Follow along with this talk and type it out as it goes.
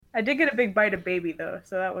I did get a big bite of baby though,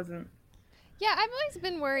 so that wasn't. Yeah, I've always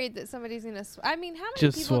been worried that somebody's gonna. I mean, how many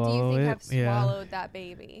Just people do you swallow think it? have Yeah. swallowed that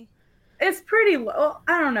baby? It's pretty low.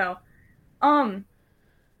 I don't know. Um,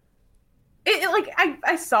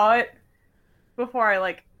 I saw it before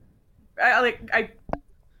I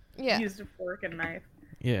Yeah. used a fork and knife,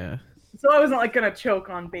 Yeah. so I wasn't like gonna choke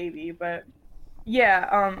on baby, but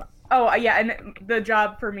yeah. Oh yeah, and the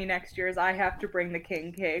job for me next year is I have to bring the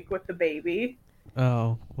king cake with the baby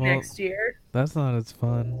Oh, well, next year. that's not as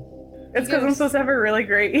fun. It's because I'm supposed to have a really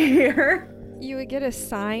great year. You would get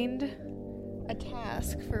assigned a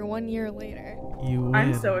task for 1 year later. You win.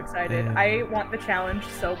 I'm so excited. and- I want the challenge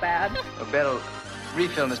so bad. Beryl,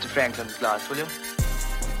 refill Mr. Franklin's glass, will you?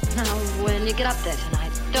 Now, when you get up there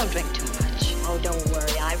tonight, don't drink too much. Oh, don't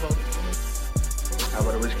worry, I won't. How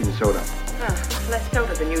about a whiskey and soda? Less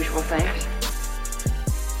soda than usual, thanks.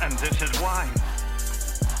 And this is wine.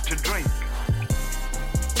 To drink.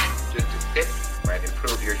 Just a sip might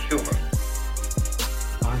improve your humor.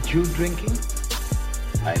 Aren't you drinking?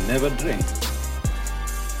 I never drink.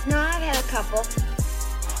 No, I've had a couple.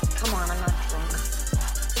 Come on, I'm not drunk.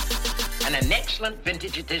 And an excellent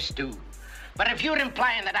vintage it is, too. But if you're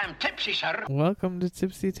implying that I'm tipsy, sir... Welcome to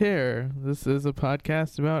Tipsy Terror. This is a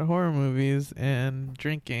podcast about horror movies and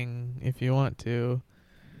drinking, if you want to.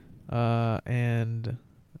 And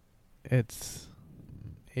it's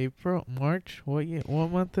March? What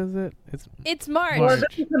month is it? It's March. Well,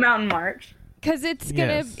 this will come out in March. Because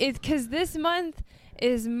because this month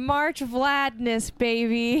is March Vladness,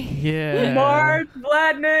 baby. Yeah. March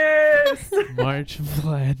Vladness! March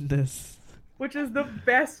Vladness. Which is the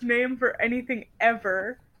best name for anything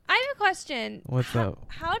ever. I have a question. What's up?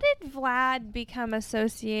 How did Vlad become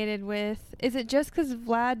associated with... Is it just because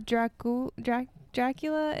Vlad Dracula?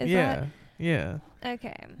 Is Yeah. Yeah. that...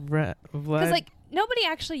 Okay. Vlad. Because, nobody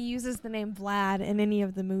actually uses the name Vlad in any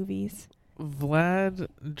of the movies. Vlad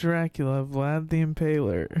Dracula. Vlad the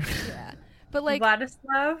Impaler. Yeah. But,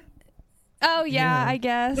 Vladislav? Oh, yeah, Yeah. I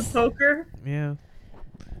guess. The poker? Yeah.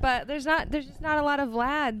 But there's just not a lot of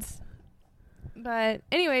Vlads. But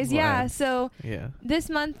anyways, yeah, Vlads. so Yeah. this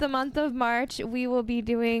month, the month of March, we will be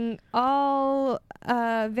doing all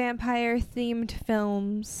vampire-themed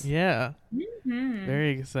films. Yeah. Mm-hmm.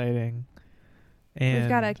 Very exciting. And We've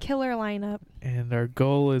got a killer lineup. And our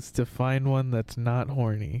goal is to find one that's not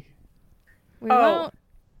horny. We won't.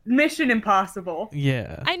 Mission Impossible.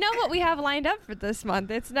 Yeah. I know what we have lined up for this month.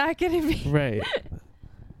 It's not going to be... Right.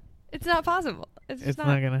 It's not possible. It's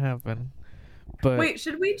not going to happen. But Wait,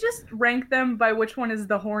 should we just rank them by which one is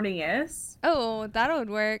the horniest? Oh, that would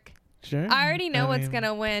work. Sure. I already know what's going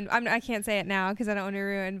to win. I can't say it now because I don't want to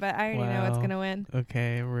ruin, but I already know what's going to win.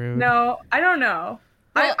 Okay, rude. No, I don't know.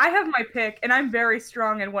 Well, I have my pick, and I'm very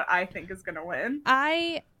strong in what I think is going to win.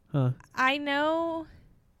 I But know...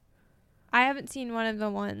 I haven't seen one of the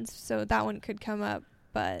ones, so that one could come up,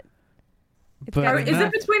 but... Is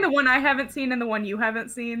it between the one I haven't seen and the one you haven't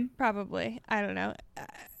seen? Probably. I don't know.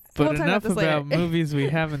 But We'll talk enough about movies we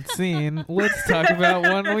haven't seen. Let's talk about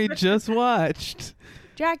one we just watched.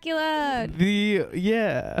 Dracula.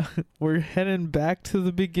 We're heading back to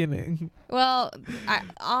the beginning. Well,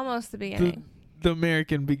 almost the beginning. The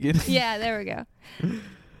American beginning. Yeah, there we go.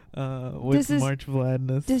 With March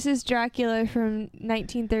Vladness. This is Dracula from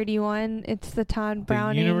 1931. It's the Todd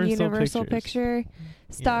Browning Universal Picture,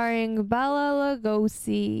 starring Bela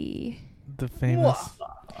Lugosi. The famous...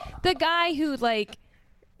 The guy who,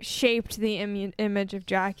 shaped the image of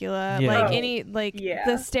Dracula. Yeah.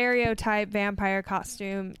 The stereotype vampire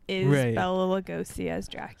costume is Bela Lugosi as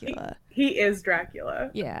Dracula. He is Dracula.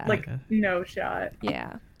 Yeah. No shot.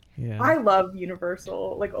 Yeah. Yeah. I love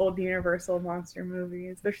Universal, old Universal monster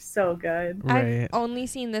movies. They're so good. Right. I've only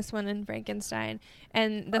seen this one in Frankenstein.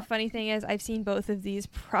 And the funny thing is, I've seen both of these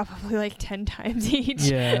probably 10 times each.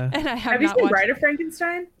 Yeah. And I have you not seen watched... Bride of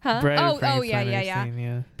Frankenstein? Huh? Bride of Yeah. Frankenstein,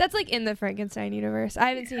 yeah. That's in the Frankenstein universe. I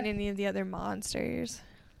haven't seen any of the other monsters.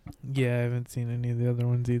 Yeah, I haven't seen any of the other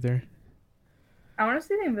ones either. I want to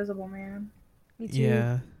see The Invisible Man. Me too.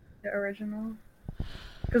 Yeah. The original.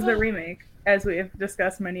 Because the remake, as we have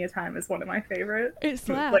discussed many a time, is one of my favorite It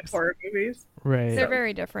slaps. horror movies. Right. They're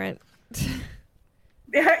very different.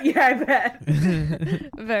 Yeah, I bet.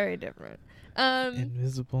 Very different.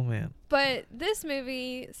 Invisible Man. But this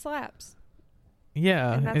movie slaps.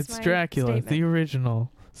 Yeah, it's Dracula, statement. the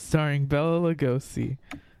original, starring Bela Lugosi,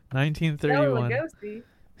 1931. Bela Lugosi.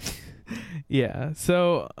 Yeah.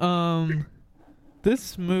 So,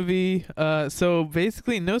 this movie, so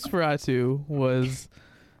basically Nosferatu was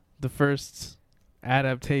the first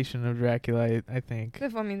adaptation of Dracula, I think.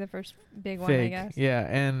 The first big one, Fake. I guess. Yeah,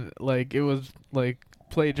 and it was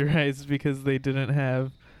plagiarized because they didn't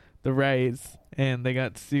have the rights, and they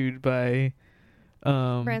got sued by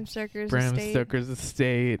Bram Stoker's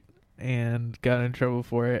estate and got in trouble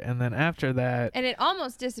for it. And then after that, and it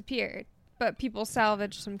almost disappeared, but people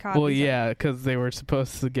salvaged some copies. Well, yeah, because they were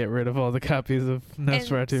supposed to get rid of all the copies of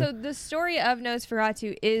Nosferatu. And so the story of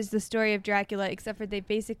Nosferatu is the story of Dracula, except for they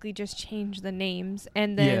basically just changed the names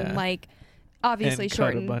and then obviously and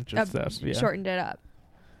shortened cut a bunch of stuff. Yeah. Shortened it up.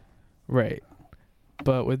 Right.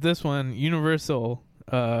 But with this one, Universal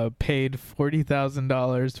paid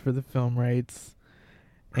 $40,000 for the film rights,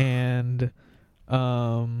 and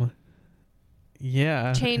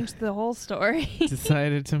changed the whole story.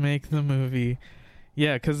 Decided to make the movie.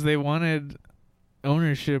 Yeah, because they wanted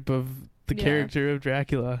ownership of the character of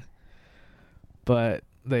Dracula, but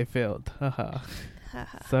they failed. Haha.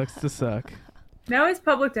 Sucks to suck. Now it's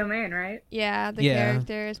public domain, right? Yeah, the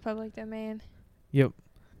character is public domain. Yep.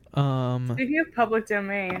 Speaking of public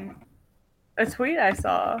domain, a tweet I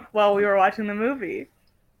saw while we were watching the movie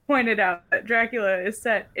pointed out that Dracula is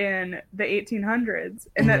set in the 1800s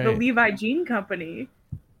and that the Levi Jean Company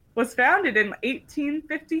was founded in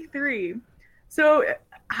 1853. So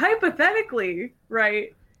hypothetically,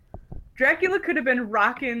 right, Dracula could have been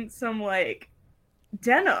rocking some like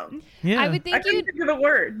denim. Yeah. I would think think of the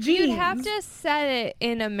word jeans. You'd have to set it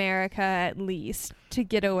in America at least to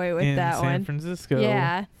get away with that one. In San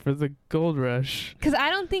Francisco, for the gold rush. Because I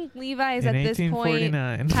don't think Levi's at this point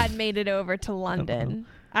had made it over to London.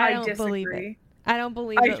 I don't believe it. I don't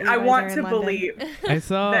believe it. I want to believe I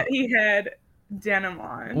saw that he had denim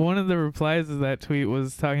on. One of the replies of that tweet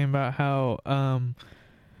was talking about how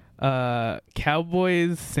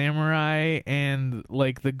cowboys, samurai, and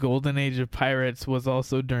like the golden age of pirates was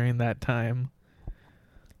also during that time.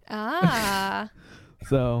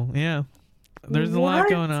 So yeah, there's a lot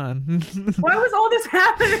going on. Why was all this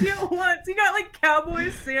happening at once? You got like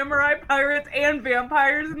cowboys, samurai, pirates, and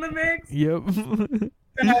vampires in the mix. Yep.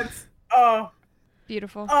 That's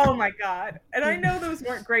beautiful. Oh my god. And I know those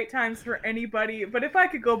weren't great times for anybody, but if I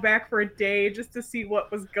could go back for a day just to see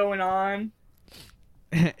what was going on.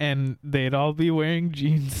 And they'd all be wearing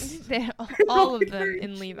jeans. All of them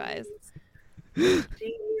in Levi's.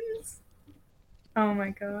 Jeans. Oh my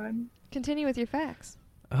god. Continue with your facts.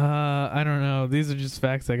 I don't know. These are just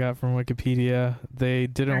facts I got from Wikipedia. They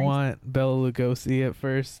didn't want Bela Lugosi at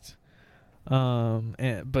first.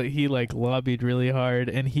 But he like lobbied really hard,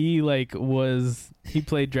 and he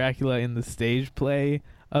played Dracula in the stage play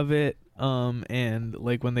of it. And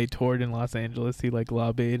like when they toured in Los Angeles, he like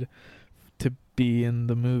lobbied to be in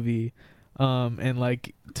the movie, and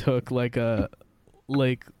like took like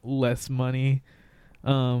less money.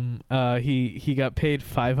 He got paid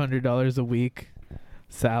 $500 a week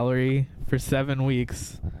salary for 7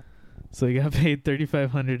 weeks, so he got paid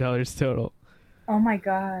 $3,500 total. Oh my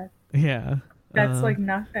god. Yeah. That's like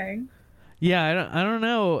nothing. Yeah, I don't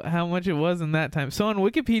know how much it was in that time. So on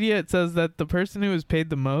Wikipedia it says that the person who was paid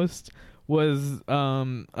the most was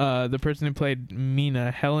the person who played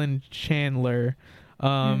Mina, Helen Chandler,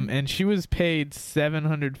 and she was paid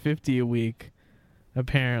 $750 a week,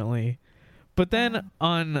 apparently. But then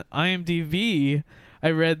on IMDb, I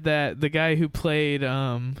read that the guy who played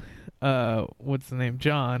what's the name,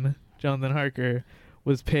 Jonathan Harker,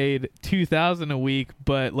 was paid $2,000 a week,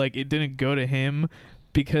 but like it didn't go to him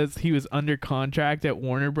because he was under contract at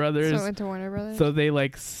Warner Brothers. So it went to Warner Brothers. So they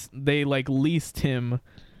leased him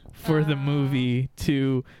for the movie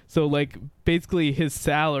to. So like basically his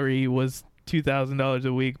salary was $2,000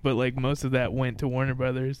 a week, but like most of that went to Warner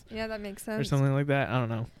Brothers. Yeah, that makes sense. Or something like that. I don't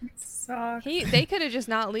know. It sucks. They could have just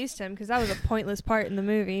not leased him because that was a pointless part in the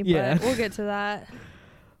movie. Yeah. But we'll get to that.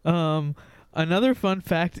 Another fun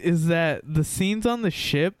fact is that the scenes on the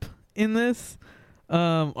ship in this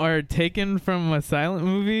are taken from a silent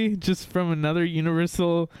movie, just from another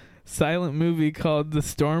Universal silent movie called The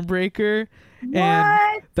Stormbreaker. What?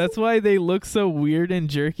 And that's why they look so weird and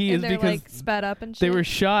jerky, And is they're because like sped up and shit. they were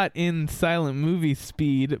shot in silent movie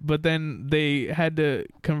speed, but then they had to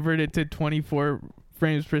convert it to 24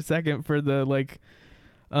 frames per second for the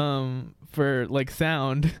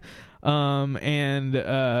sound.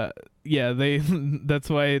 Yeah, that's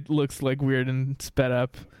why it looks like weird and sped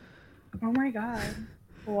up. Oh my god.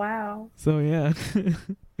 Wow. So yeah. Can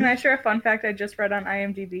I share a fun fact I just read on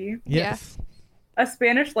IMDb? Yes. A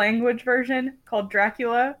Spanish language version called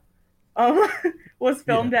Dracula was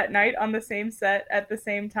filmed at night on the same set at the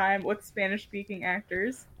same time with Spanish speaking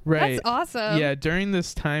actors. Right. That's awesome. Yeah, during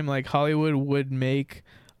this time like Hollywood would make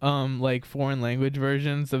like foreign language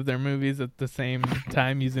versions of their movies at the same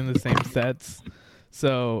time using the same sets.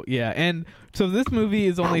 So yeah, and so this movie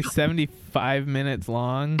is only 75 minutes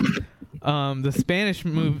long. The Spanish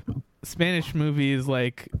Spanish movie is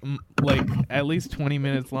like at least 20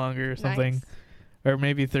 minutes longer or something. Nice. Or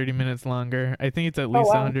maybe 30 minutes longer. I think it's at least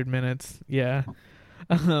 100 minutes. Yeah.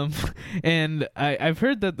 And I've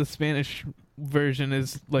heard that the Spanish version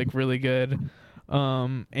is like really good.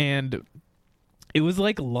 And it was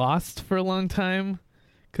like lost for a long time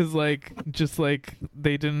because like just like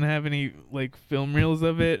they didn't have any like film reels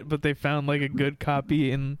of it, but they found like a good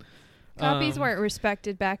copy, and copies weren't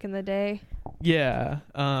respected back in the day. Yeah.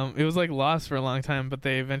 It was like lost for a long time, but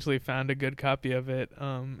they eventually found a good copy of it,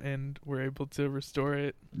 and were able to restore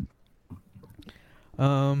it.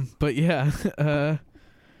 But yeah,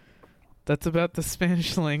 that's about the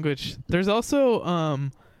Spanish language. There's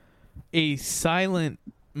also a silent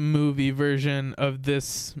movie version of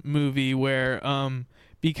this movie where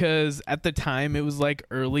because at the time it was like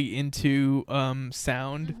early into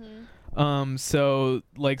sound. So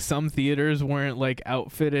like some theaters weren't like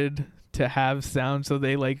outfitted to have sound, so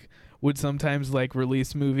they like would sometimes like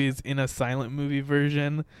release movies in a silent movie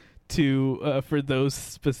version to for those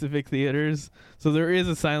specific theaters. So there is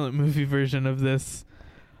a silent movie version of this.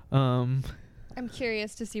 I'm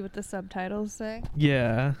curious to see what the subtitles say.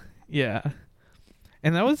 Yeah.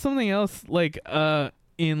 And that was something else like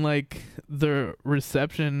in like the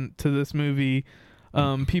reception to this movie.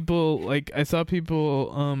 People like I saw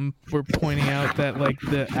people were pointing out that like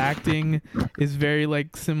the acting is very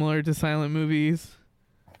like similar to silent movies.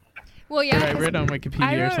 Well, yeah, I read on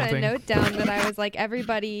Wikipedia or something. I wrote a note down that I was like,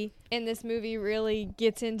 everybody in this movie really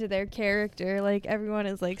gets into their character. Like everyone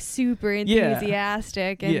is like super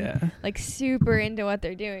enthusiastic and like super into what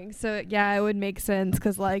they're doing. So yeah, it would make sense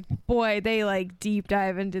because like boy, they like deep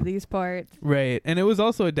dive into these parts. Right, and it was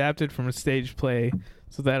also adapted from a stage play,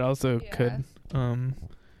 so that also could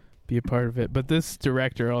be a part of it. But this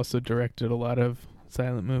director also directed a lot of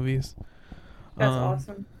silent movies. That's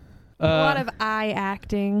awesome. A lot of eye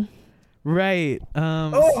acting. Right.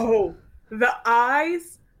 The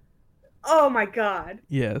eyes. Oh my god.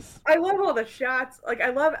 Yes. I love all the shots. Like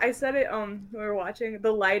I said it when we were watching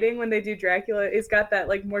the lighting when they do Dracula. It's got that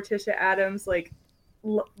like Morticia Addams like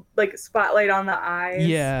spotlight on the eyes.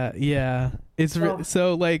 Yeah. It's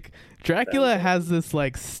so like Dracula has this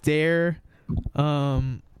like stare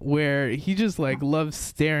where he just like loves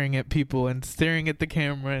staring at people and staring at the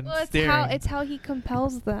camera and staring. It's how he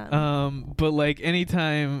compels them. But like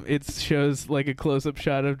anytime it shows like a close-up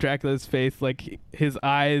shot of Dracula's face, like his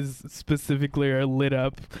eyes specifically are lit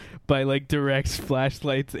up by like direct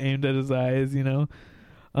flashlights aimed at his eyes, you know.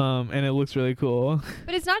 And it looks really cool.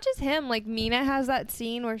 But it's not just him. Like Mina has that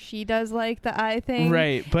scene where she does like the eye thing.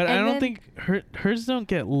 Right, but I don't think hers don't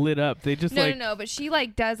get lit up. They just no. But she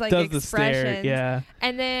like does expressions. The stare, yeah.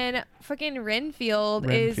 And then fucking Renfield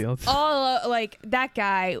is all like that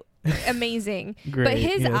guy. Amazing. Great, but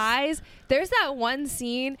his eyes, there's that one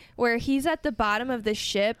scene where he's at the bottom of the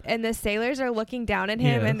ship and the sailors are looking down at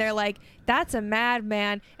him and they're like, that's a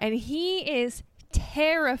madman, and he is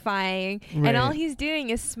terrifying, and all he's doing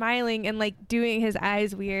is smiling and like doing his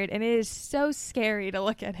eyes weird, and it is so scary to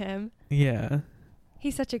look at him.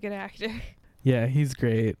 He's such a good actor. He's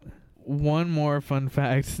great. One more fun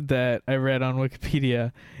fact that I read on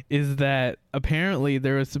Wikipedia is that apparently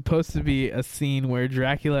there was supposed to be a scene where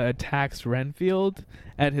Dracula attacks Renfield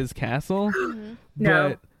at his castle,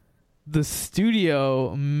 but the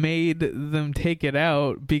studio made them take it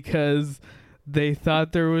out because they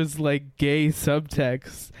thought there was like gay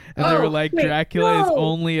subtext, and they were like, Dracula is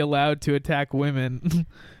only allowed to attack women.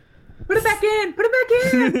 Put it back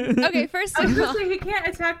in. Okay, first of all, he can't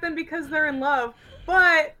attack them because they're in love,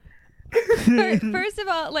 but first of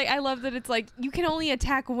all, like I love that it's like you can only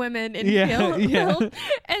attack women in film.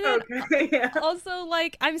 And then also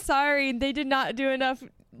like I'm sorry, they did not do enough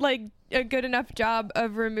like a good enough job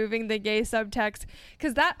of removing the gay subtext,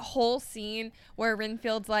 because that whole scene where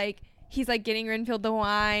Renfield's like he's like getting Renfield the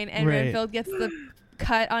wine and Renfield gets the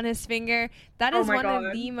cut on his finger, that is one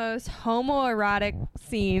of the most homoerotic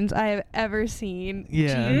scenes I have ever seen.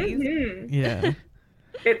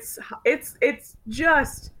 It's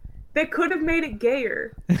just they could have made it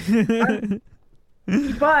gayer.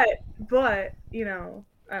 but you know,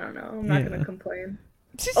 I don't know, I'm not gonna complain.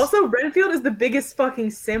 Also, Renfield is the biggest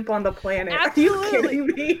fucking simp on the planet. Absolutely. Are you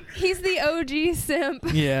kidding me? He's the OG simp.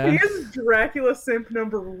 Yeah. He is Dracula simp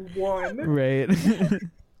number 1. Right.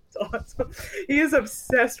 It's awesome. He is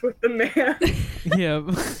obsessed with the man.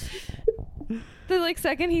 The like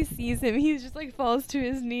second he sees him, he just like falls to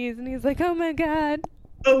his knees and he's like, oh my god.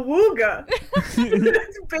 Awooga.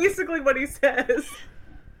 That's basically what he says.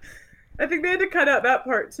 I think they had to cut out that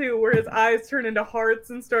part too, where his eyes turn into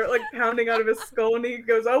hearts and start like pounding out of his skull, and he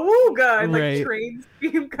goes "awooga," and like train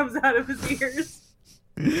steam comes out of his ears.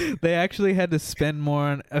 They actually had to spend more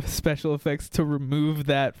on special effects to remove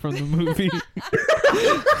that from the movie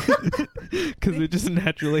because it just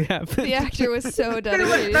naturally happened. The actor was so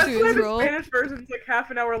dedicated to his role. The Spanish version's like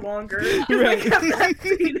half an hour longer. Right.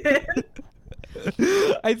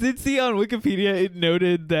 I did see on Wikipedia it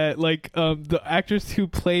noted that like the actress who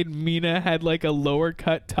played Mina had like a lower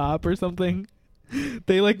cut top or something.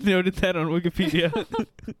 They like noted that on Wikipedia.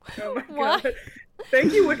 Oh my god.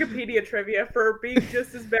 Thank you, Wikipedia trivia, for being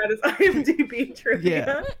just as bad as IMDb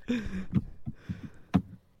trivia.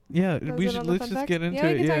 Yeah, let's just get into it.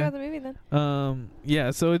 Yeah, we can talk about the movie then.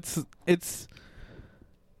 Yeah, so it's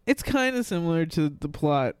kind of similar to the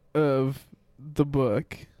plot of the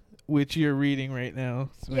book, which you're reading right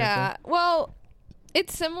now, Samantha. Yeah, well,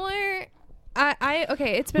 it's similar.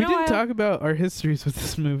 Okay, it's been a while. We didn't talk about our histories with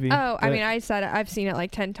this movie. Oh, I mean, I said it. I've seen it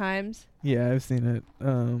like 10 times. Yeah, I've seen it.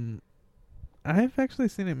 I've actually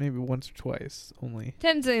seen it maybe once or twice only.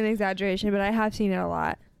 10's an exaggeration, but I have seen it a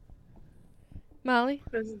lot. Molly?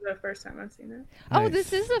 This is the first time I've seen it. Oh, nice.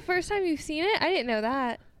 This is the first time you've seen it? I didn't know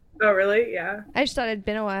that. Oh, really? Yeah. I just thought it'd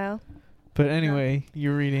been a while. But anyway,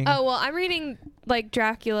 you're reading. Oh, well, I'm reading like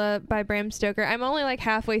Dracula by Bram Stoker. I'm only like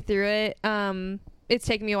halfway through it. It's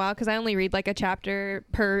taken me a while because I only read like a chapter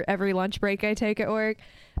per every lunch break I take at work.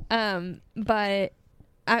 But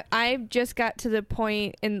I just got to the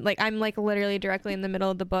point, and like I'm like literally directly in the middle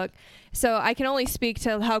of the book, so I can only speak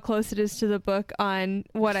to how close it is to the book on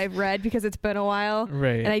what I've read because it's been a while,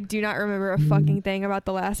 right? And I do not remember a fucking thing about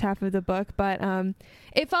the last half of the book. But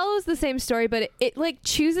it follows the same story, but it like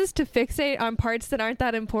chooses to fixate on parts that aren't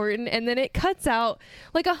that important, and then it cuts out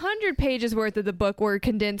like 100 pages worth of the book were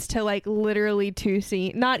condensed to like literally 2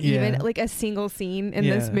 scenes, not even like a single scene in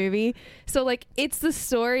this movie. So like it's the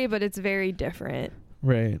story, but it's very different.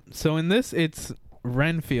 Right. So in this, it's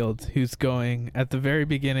Renfield who's going at the very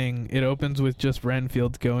beginning. It opens with just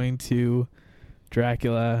Renfield going to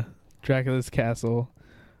Dracula's castle.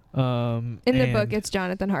 In the book, it's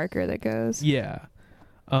Jonathan Harker that goes. Yeah.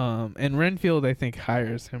 And Renfield, I think,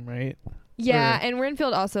 hires him, right? Yeah, and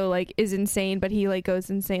Renfield also like is insane, but he like goes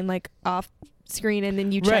insane like off screen, and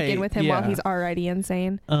then you check in with him while he's already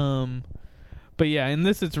insane. But yeah, in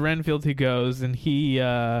this, it's Renfield who goes, and he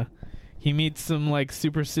meets some like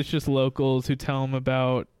superstitious locals who tell him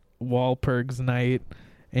about Walpurg's Night,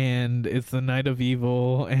 and it's the night of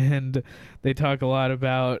evil, and they talk a lot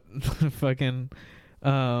about fucking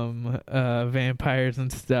vampires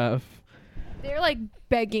and stuff. They're like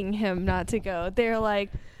begging him not to go. They're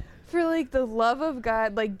like, for like the love of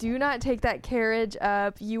God, like do not take that carriage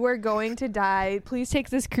up. You are going to die. Please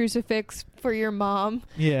take this crucifix for your mom.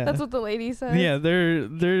 Yeah, that's what the lady says. Yeah, they're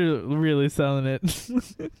really selling it.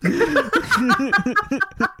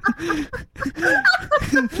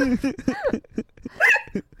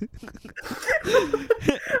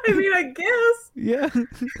 I mean, I guess. Yeah.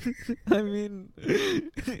 I mean,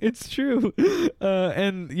 it's true.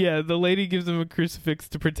 And yeah, the lady gives him a crucifix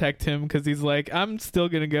to protect him because he's like, I'm still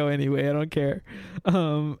gonna go anyway. I don't care.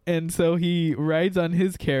 And so he rides on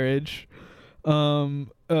his carriage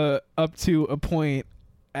up to a point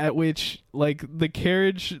at which like the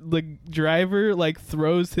carriage, the driver like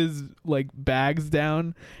throws his like bags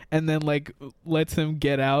down and then like lets him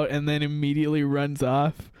get out and then immediately runs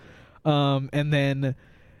off. And then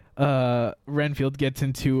Renfield gets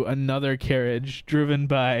into another carriage driven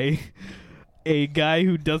by a guy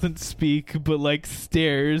who doesn't speak but like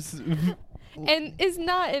stares and is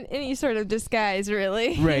not in any sort of disguise,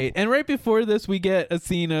 really. Right. And right before this, we get a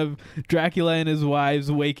scene of Dracula and his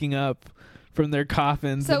wives waking up from their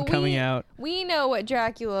coffins and coming out. We know what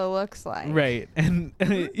Dracula looks like. Right. And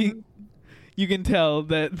you can tell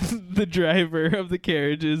that the driver of the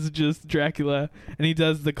carriage is just Dracula, and he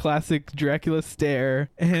does the classic Dracula stare.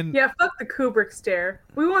 And yeah, fuck the Kubrick stare.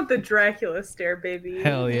 We want the Dracula stare, baby.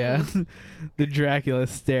 Hell yeah. The Dracula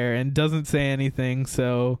stare, and doesn't say anything,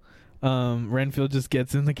 so Renfield just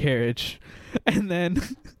gets in the carriage. And then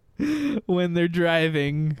when they're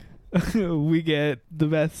driving, we get the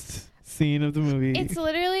best scene of the movie. It's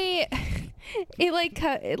literally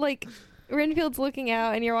Renfield's looking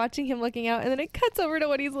out, and you're watching him looking out, and then it cuts over to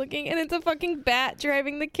what he's looking, and it's a fucking bat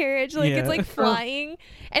driving the carriage. Like, it's like flying.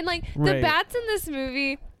 And like the bats in this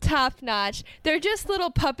movie, top notch. They're just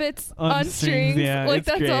little puppets on strings. Yeah, like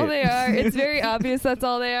that's great. all they are. It's very obvious that's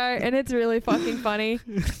all they are, and it's really fucking funny.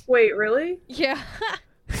 Wait, really? Yeah.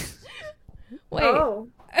 Wait. Oh.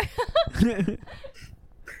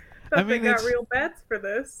 I mean, they got real bats for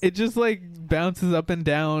this. It just like bounces up and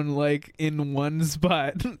down like in one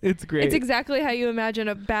spot. It's great. It's exactly how you imagine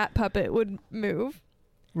a bat puppet would move.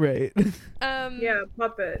 Right. Yeah,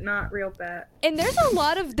 puppet, not real bat. And there's a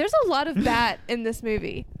lot of bat in this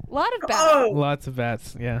movie. A lot of bat. Oh, lots of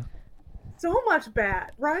bats. Yeah. So much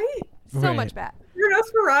bat, right? So much bat. For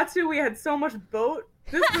Nosferatu, we had so much boat.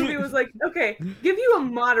 This movie was like, okay, give you a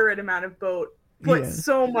moderate amount of boat, but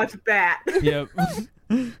so much bat. Yep.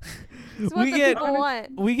 We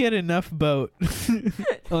get enough boat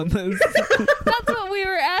on this. That's what we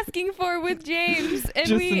were asking for with James,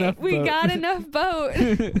 and we got enough boat.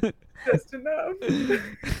 Just enough.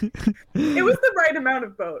 It was the right amount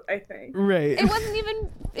of boat, I think. Right. It wasn't even.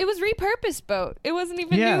 It was repurposed boat. It wasn't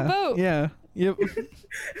even new boat. Yeah. Yep.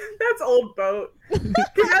 That's old boat. Can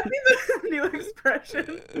that be the new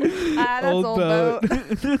expression? That's old boat.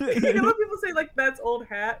 You know when people say like that's old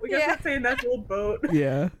hat? We gotta start saying that's old boat.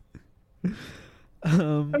 Yeah.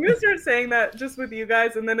 I'm gonna start saying that just with you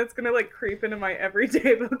guys, and then it's gonna like creep into my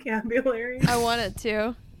everyday vocabulary. I want it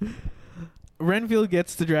to. Renfield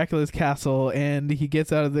gets to Dracula's castle, and he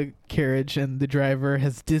gets out of the carriage, and the driver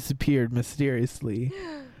has disappeared mysteriously.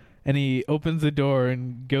 And he opens the door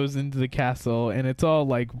and goes into the castle, and it's all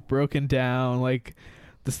like broken down, like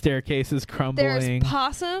the staircase is crumbling. There's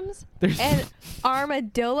possums and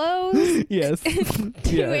armadillos. Yes. And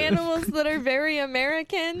two animals that are very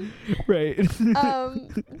American. Right.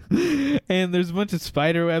 And there's a bunch of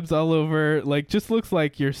spider webs all over. Like, just looks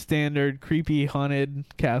like your standard creepy haunted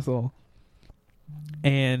castle.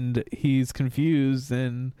 And he's confused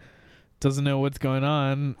and doesn't know what's going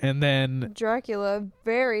on. And then Dracula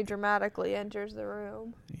very dramatically enters the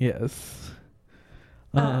room. Yes.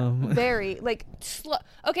 Very like slow.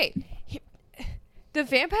 Okay, the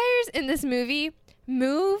vampires in this movie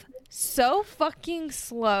move so fucking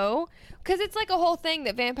slow because it's like a whole thing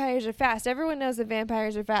that vampires are fast. Everyone knows that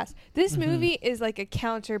vampires are fast. This movie is like a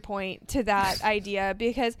counterpoint to that idea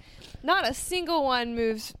because not a single one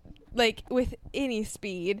moves like with any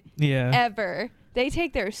speed ever. They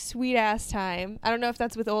take their sweet ass time. I don't know if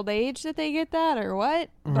that's with old age that they get that or what,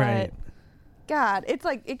 but God, it's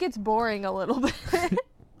like it gets boring a little bit.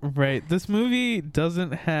 Right. This movie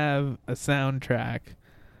doesn't have a soundtrack.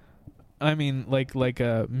 I mean, like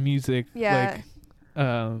a music. Yeah.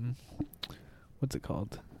 Like, what's it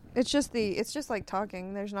called? It's just like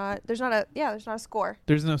talking. There's not a score.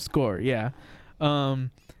 There's no score. Yeah.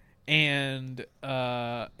 And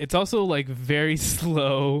it's also like very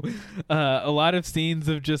slow. A lot of scenes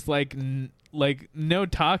of just like no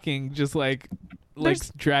talking, just like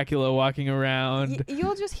Dracula walking around.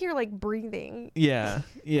 You'll just hear like breathing. Yeah.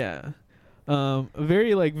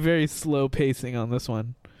 Very slow pacing on this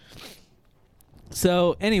one.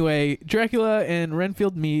 So anyway, Dracula and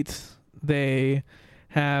Renfield meet. They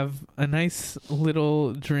have a nice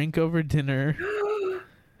little drink over dinner.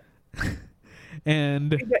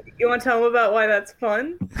 And you want to tell them about why that's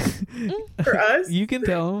fun for us? You can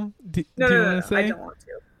tell them. No, I don't want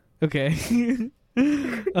to. Okay.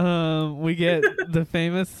 We get the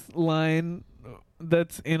famous line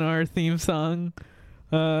that's in our theme song,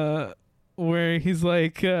 where he's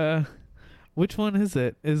like, which one is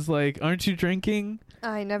it? Is like, aren't you drinking?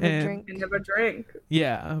 I never drink. I never drink.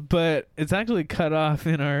 Yeah, but it's actually cut off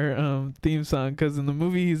in our theme song because in the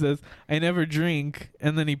movie he says, I never drink,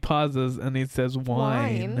 and then he pauses and he says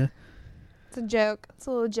wine. It's a joke. It's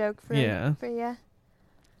a little joke for you.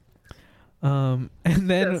 And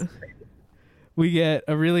then we get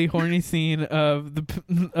a really horny scene of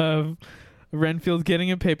Renfield getting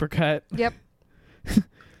a paper cut. Yep.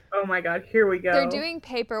 Oh my God, here we go. They're doing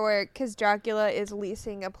paperwork because Dracula is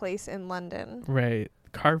leasing a place in London. Right.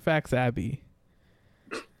 Carfax Abbey.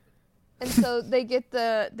 And so they get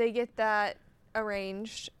that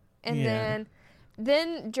arranged. And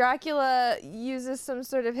then Dracula uses some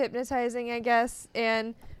sort of hypnotizing, I guess,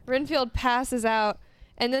 and Renfield passes out.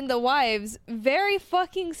 And then the wives very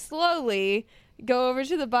fucking slowly go over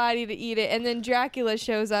to the body to eat it. And then Dracula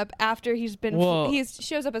shows up after he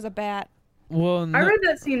shows up as a bat. Well, no. I read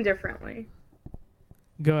that scene differently.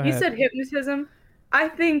 Go ahead. You said hypnotism. I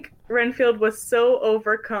think Renfield was so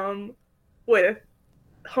overcome with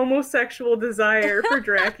homosexual desire for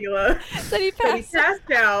Dracula that he passed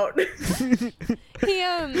out.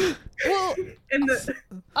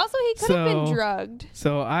 Also he could have been drugged.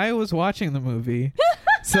 So I was watching the movie.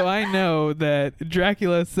 So I know that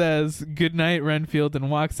Dracula says good night Renfield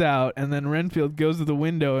and walks out, and then Renfield goes to the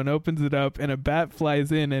window and opens it up, and a bat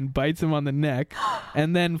flies in and bites him on the neck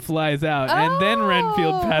and then flies out. And then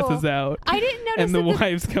Renfield passes out. I didn't notice and the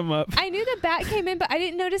wives come up. I knew the bat came in, but I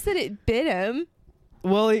didn't notice that it bit him.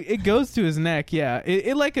 Well, it goes to his neck, yeah.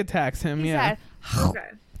 It like attacks him, He's yeah.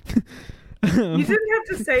 Okay. You didn't have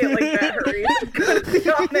to say it like that, Hurry. To be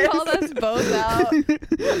honest. Called us both out.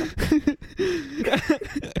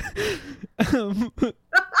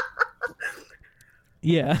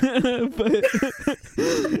 Yeah. But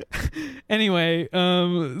anyway,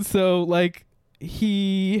 so like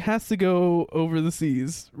he has to go over the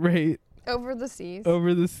seas, right? Over the seas.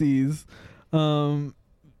 Over the seas.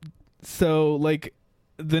 So like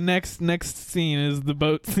the next scene is the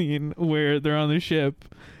boat scene where they're on the ship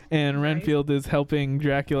and Renfield is helping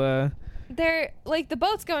Dracula. They're like, the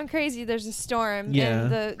boat's going crazy. There's a storm. Yeah.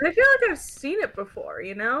 And I feel like I've seen it before,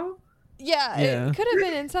 you know? Yeah, it could have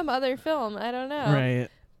been in some other film. I don't know. Right.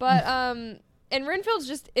 But and Renfield's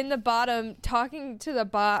just in the bottom talking to the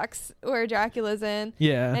box where Dracula's in.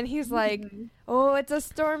 Yeah. And he's like, "Oh, it's a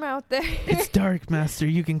storm out there. It's dark, master.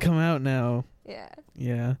 You can come out now." Yeah.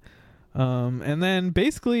 Yeah. And then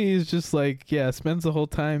basically he's just like, spends the whole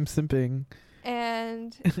time simping.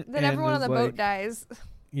 And then and everyone on the boat like, dies.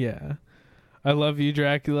 Yeah. I love you,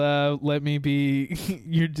 Dracula. Let me be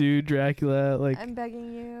your dude, Dracula. Like, I'm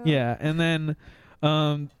begging you. Yeah. And then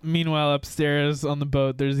meanwhile upstairs on the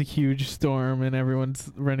boat there's a huge storm and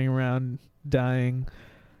everyone's running around dying.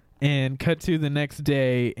 And cut to the next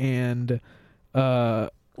day and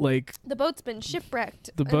like the boat's been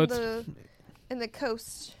shipwrecked. The boat's in the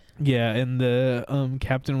coast. Yeah, and the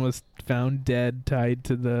captain was found dead, tied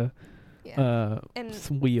to the and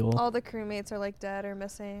wheel. All the crewmates are like dead or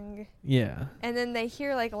missing. Yeah. And then they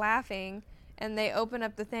hear like laughing, and they open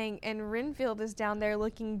up the thing, and Renfield is down there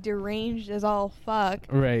looking deranged as all fuck.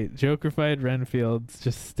 Right, Joker-fied Renfield's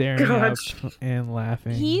just staring up and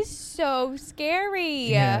laughing. He's so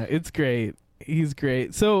scary. Yeah, it's great. He's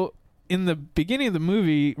great. So in the beginning of the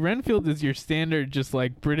movie, Renfield is your standard, just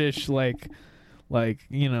like British, like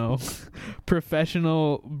you know,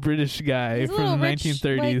 professional British guy from the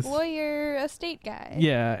 1930s, like lawyer, estate guy.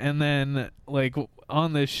 Yeah, and then like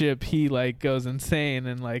on the ship, he like goes insane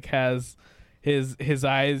and like has his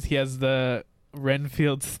eyes. He has the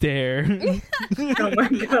Renfield stare. Oh my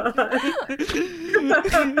god.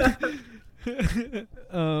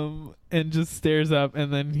 And just stares up,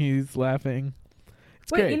 and then he's laughing.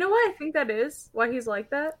 It's Wait, great. You know why I think that is? Why he's like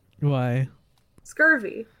that? Why?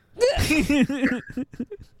 Scurvy.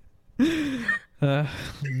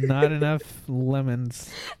 Not enough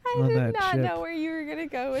lemons on that I did not ship. know where you were gonna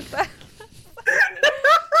go with that.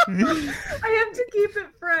 I have to keep it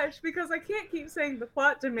fresh because I can't keep saying the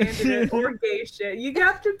plot demanded it or gay shit. You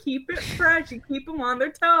have to keep it fresh. You keep them on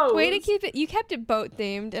their toes. Way to keep it. You kept it boat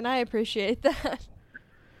themed, and I appreciate that.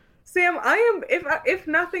 Sam, I am, if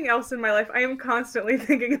nothing else in my life, I am constantly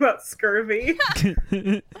thinking about scurvy.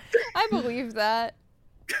 I believe that.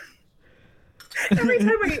 Every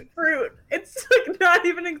time I eat fruit, it's like not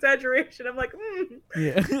even exaggeration. I'm like,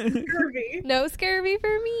 yeah. Scurvy. No scurvy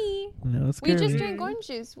for me. No scurvy. We just drink orange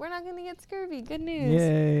juice. We're not gonna get scurvy. Good news.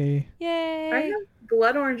 Yay. Yay. I have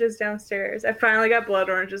blood oranges downstairs. I finally got blood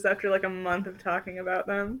oranges after like a month of talking about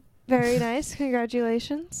them. Very nice.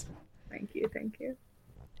 Congratulations. Thank you. Thank you.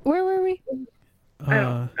 Where were we?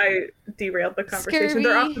 I derailed the conversation. Scurvy.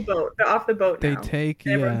 They're off the boat. They're off the boat now.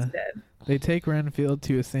 Everyone's dead. They take Renfield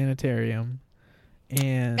to a sanitarium.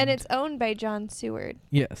 And it's owned by John Seward.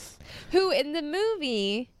 Yes. Who in the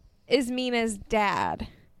movie is Mina's dad.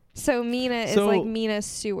 So Mina is like Mina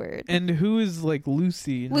Seward. And who is like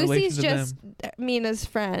Lucy in Lucy's relation to just them? Mina's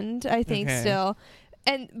friend, I think, still.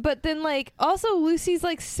 But then like also Lucy's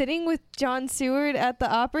like sitting with John Seward at the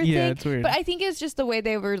opera thing. It's weird. But I think it's just the way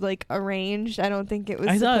they were like arranged. I don't think it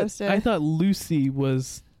was I thought Lucy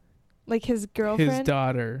was like his girlfriend. His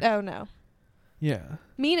daughter. Oh no. Yeah.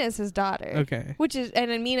 Mina's his daughter. Okay. And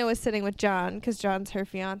then Mina was sitting with John because John's her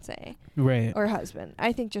fiance. Right. Or husband.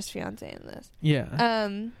 I think just fiance in this. Yeah.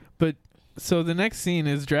 But so the next scene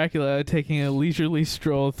is Dracula taking a leisurely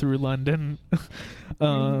stroll through London.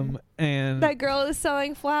 And that girl is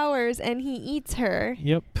selling flowers and he eats her.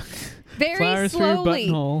 Yep. Very flowers slowly. For your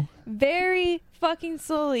buttonhole. Very fucking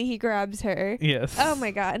slowly he grabs her. Yes. Oh my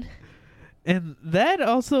god. And that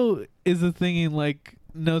also is a thing in like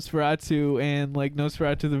Nosferatu and like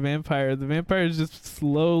Nosferatu the vampires just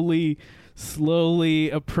slowly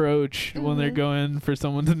approach when they're going for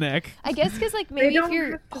someone's neck. I guess because like maybe if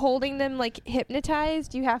you're holding them like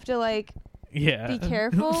hypnotized, you have to like be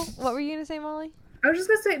careful. What were you gonna say, Molly? I was just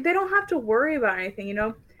gonna say they don't have to worry about anything, you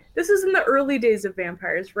know. This is in the early days of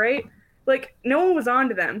vampires, right? Like no one was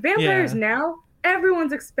onto them. Vampires now,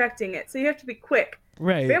 everyone's expecting it, so you have to be quick.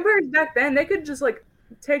 Right. Vampires back then, they could just like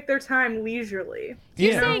take their time leisurely.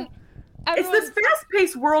 You're saying It's this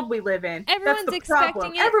fast-paced world we live in. Everyone's That's the expecting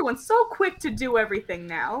problem. it. Everyone's so quick to do everything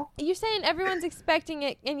now. You're saying everyone's expecting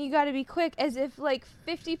it, and you got to be quick, as if like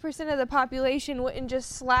 50% of the population wouldn't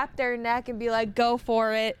just slap their neck and be like, "Go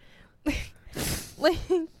for it." Like,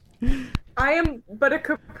 I am but a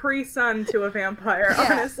Capri Sun to a vampire,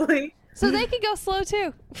 honestly. So they could go slow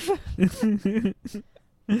too. Would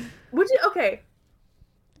you? Okay.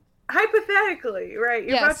 Hypothetically, right?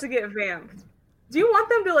 You're about to get vamped. Do you want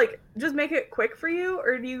them to like just make it quick for you,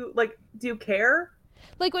 or do you care?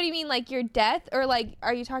 Like, what do you mean, like your death, or like,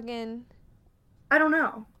 are you talking? I don't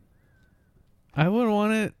know. I would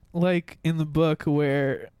want it like in the book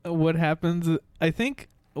where what happens. I think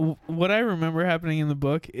what I remember happening in the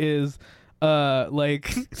book is,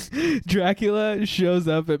 like Dracula shows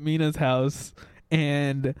up at Mina's house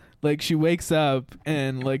and like she wakes up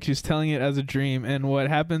and like she's telling it as a dream, and what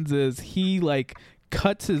happens is he like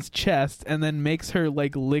cuts his chest and then makes her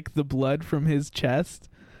like lick the blood from his chest,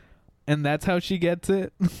 and that's how she gets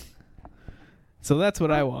it. So that's what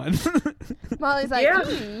I want. Molly's like,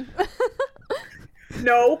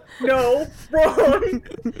 No, wrong.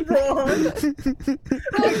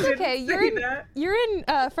 It's okay. You're in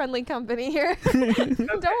friendly company here. Okay.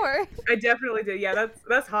 Don't worry. I definitely did. Yeah,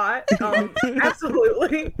 that's hot.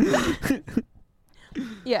 Absolutely.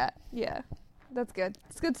 Yeah. That's good.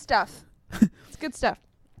 It's good stuff.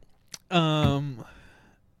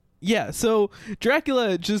 Yeah, so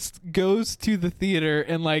Dracula just goes to the theater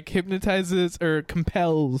and like hypnotizes or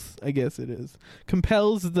compels, I guess it is,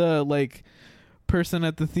 compels the like person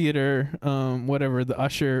at the theater, whatever, the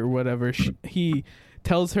usher or whatever. He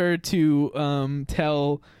tells her to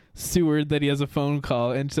tell Seward that he has a phone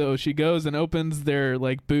call, and so she goes and opens their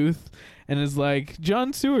like booth and is like,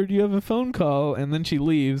 "John Seward, you have a phone call," and then she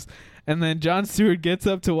leaves. And then John Stewart gets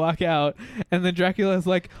up to walk out, and then Dracula's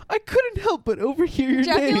like, "I couldn't help but overhear your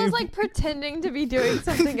name." Dracula's like pretending to be doing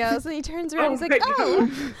something else, and he turns around and he's like, "Oh."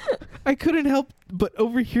 "I couldn't help but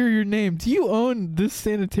overhear your name. Do you own this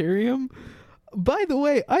sanitarium? By the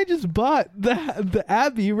way, I just bought the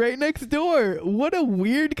Abbey right next door. What a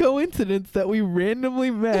weird coincidence that we randomly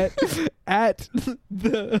met at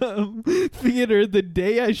the theater the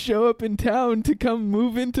day I show up in town to come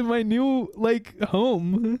move into my new like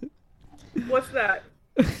home." What's that?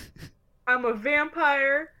 I'm a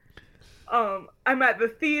vampire. I'm at the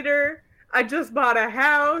theater. I just bought a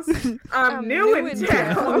house. I'm new in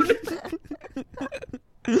town.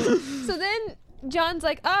 So then John's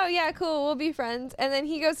like, "Oh yeah, cool, we'll be friends." And then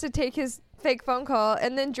he goes to take his fake phone call,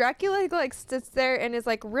 and then Dracula like sits there and is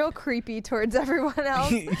like real creepy towards everyone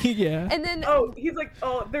else. Yeah. And then he's like,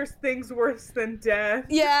 "Oh, there's things worse than death."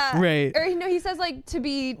 Yeah. Right. Or he says like to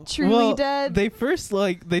be truly dead. They first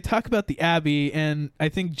they talk about the Abbey, and I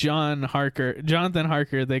think Jonathan Harker,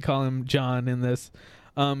 they call him John in this.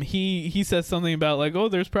 He says something about like, "Oh,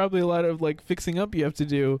 there's probably a lot of like fixing up you have to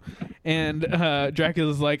do," and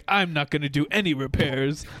Dracula's like, "I'm not gonna do any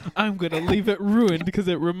repairs. I'm gonna leave it ruined because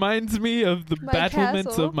it reminds me of the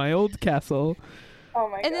battlements of my old castle." Oh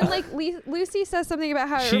my god. And then like Lucy says something about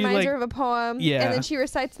how it reminds her of a poem, and then she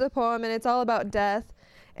recites the poem, and it's all about death.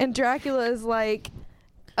 And Dracula is like,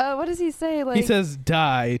 what does he say? Like, he says,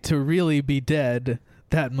 "Die to really be dead.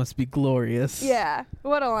 That must be glorious." Yeah,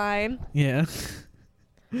 what a line. Yeah.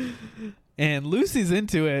 And Lucy's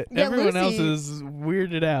into it. Yeah, Everyone else is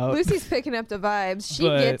weirded out. Lucy's picking up the vibes. She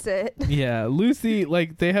gets it. Yeah, Lucy,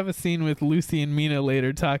 like, they have a scene with Lucy and Mina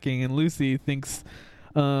later talking, and Lucy thinks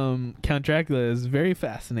Count Dracula is very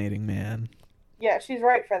fascinating, man. Yeah, she's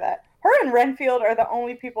right for that. Her and Renfield are the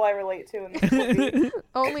only people I relate to in this movie.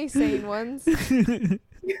 Only sane ones.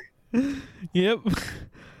 Yep.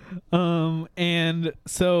 And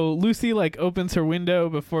so Lucy like opens her window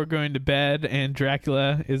before going to bed, and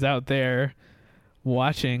Dracula is out there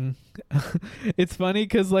watching. It's funny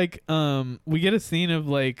because like we get a scene of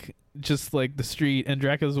like just like the street, and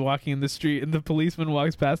Dracula's walking in the street, and the policeman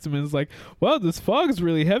walks past him and is like, "Wow, this fog's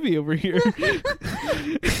really heavy over here."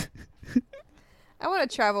 I want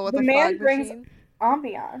to travel with the a man fog brings machine.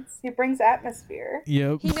 Ambiance. He brings atmosphere.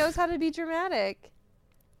 Yep. He knows how to be dramatic.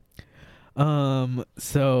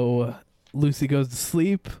 So Lucy goes to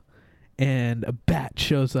sleep, and a bat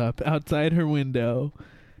shows up outside her window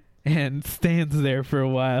and stands there for a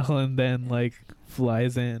while, and then like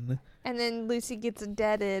flies in. And then Lucy gets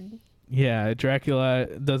deaded. Yeah, Dracula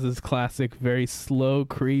does his classic very slow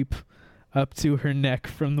creep up to her neck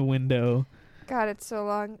from the window. God, it's so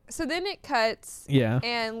long. So then it cuts. Yeah.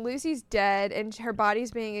 And Lucy's dead, and her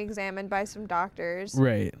body's being examined by some doctors.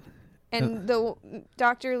 Right. And the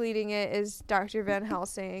doctor leading it is Dr. Van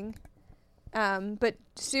Helsing. But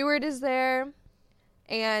Seward is there,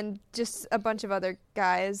 and just a bunch of other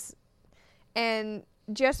guys. and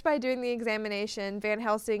just by doing the examination, Van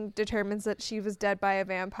Helsing determines that she was dead by a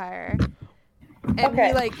vampire. And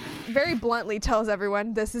he, like, very bluntly tells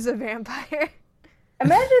everyone, this is a vampire.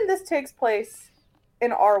 Imagine this takes place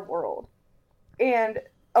in our world, and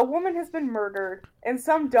a woman has been murdered, and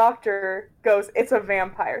some doctor goes, it's a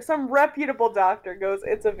vampire. Some reputable doctor goes,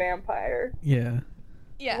 it's a vampire. Yeah.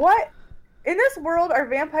 Yeah. What? In this world, are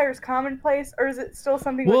vampires commonplace, or is it still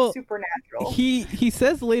something like supernatural? He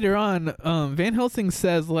says later on, Van Helsing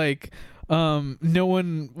says, like, no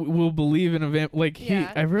one will believe in a vamp. Like,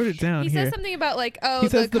 I wrote it down. He here. says something about, like,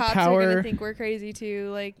 the cops are gonna think we're crazy too.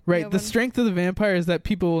 Like, right. The strength of the vampire is that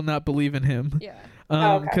people will not believe in him. Yeah.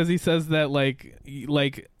 Because he says that like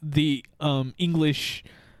the English,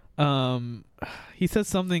 he says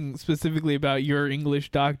something specifically about your English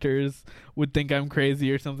doctors would think I'm crazy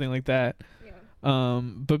or something like that. Yeah.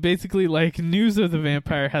 But basically, like, news of the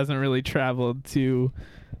vampire hasn't really traveled to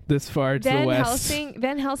this far to the west.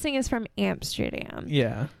 Van Helsing is from Amsterdam.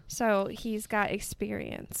 Yeah. So he's got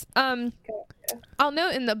experience. I'll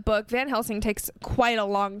note in the book, Van Helsing takes quite a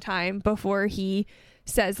long time before he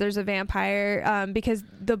says there's a vampire, because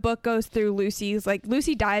the book goes through Lucy's, like,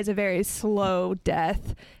 Lucy dies a very slow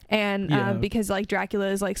death, and because, like, Dracula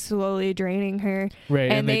is, like, slowly draining her,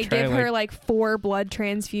 right? And they give her like 4 blood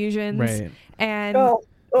transfusions, right? And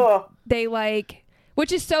they, like,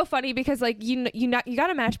 which is so funny because, like, you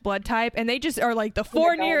gotta match blood type, and they just are like the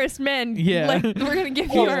 4 nearest men. Yeah, like, we're gonna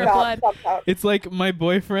give you our blood. It's like my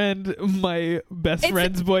boyfriend, my best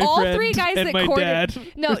friend's boyfriend, all 3 guys and that my courted. Dad.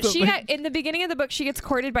 No, in the beginning of the book, she gets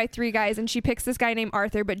courted by 3 guys, and she picks this guy named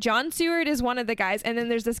Arthur. But John Seward is one of the guys, and then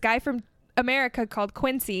there's this guy from America called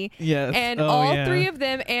Quincy. Yes, and all 3 of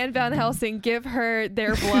them and Van Helsing give her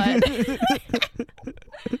their blood.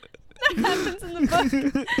 That happens in the book.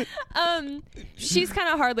 She's kind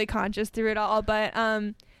of hardly conscious through it all, but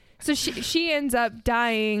so she ends up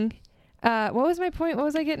dying. What was my point? What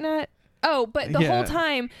was I getting at? Oh, but the whole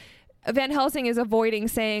time Van Helsing is avoiding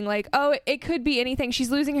saying, like, oh, it could be anything. She's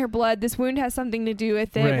losing her blood. This wound has something to do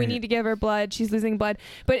with it. Right. We need to give her blood. She's losing blood.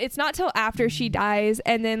 But it's not till after she dies,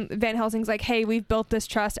 and then Van Helsing's like, hey, we've built this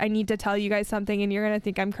trust. I need to tell you guys something, and you're going to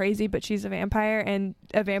think I'm crazy, but she's a vampire, and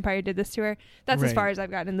a vampire did this to her. That's as far as I've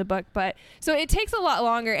gotten in the book. But so it takes a lot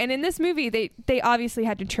longer. And in this movie, they obviously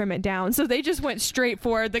had to trim it down. So they just went straight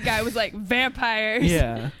for the guy was like, vampires.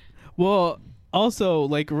 Yeah. Well, also,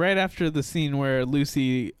 like, right after the scene where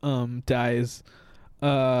Lucy dies,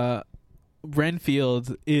 Renfield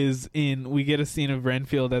is in. We get a scene of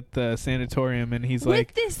Renfield at the sanatorium, and he's like,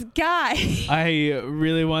 with this guy. I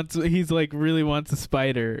really want to. He's like, really wants a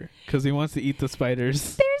spider because he wants to eat the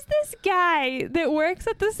spiders. There's this guy that works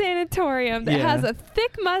at the sanatorium that has a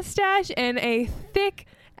thick mustache and a thick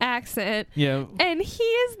accent. Yeah. And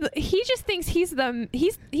he just thinks he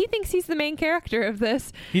thinks he's the main character of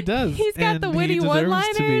this. He does. He's got the witty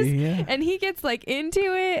one-liners, yeah. and he gets, like, into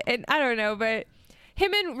it, and I don't know, but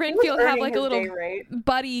him and Renfield have, like, a little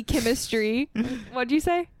buddy chemistry. What'd you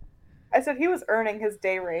say? I said he was earning his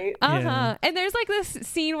day rate. Yeah. And there's, like, this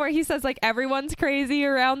scene where he says, like, everyone's crazy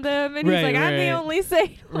around them, and he's like, I'm the only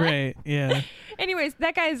sane one. Right, yeah. Anyways,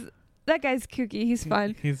 that guy's kooky. He's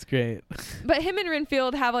fun. He's great. But him and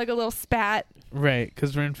Renfield have, like, a little spat. Right,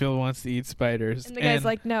 because Renfield wants to eat spiders. And the guy's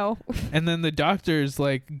like, no. And then the doctors,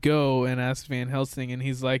 like, go and ask Van Helsing, and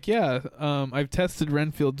he's like, yeah, I've tested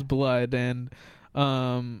Renfield's blood, and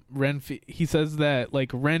he says that,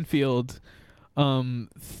 like, Renfield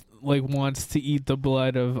like, wants to eat the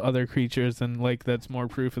blood of other creatures, and, like, that's more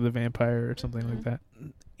proof of the vampire or something like that.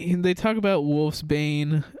 And they talk about Wolf's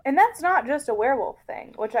Bane, and that's not just a werewolf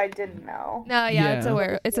thing, which I didn't know. No,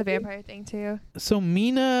 it's a vampire thing too. So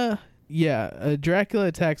Mina, Dracula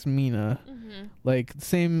attacks Mina, like,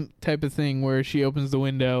 same type of thing where she opens the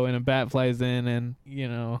window and a bat flies in, and, you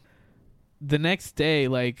know, the next day,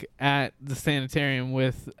 like, at the sanitarium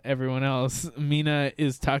with everyone else, Mina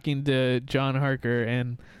is talking to John Harker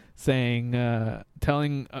and saying,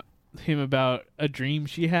 telling him about a dream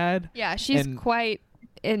she had. Yeah, she's quite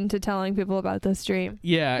into telling people about this dream.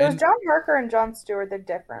 Yeah. There's John Harker and John Stewart. They're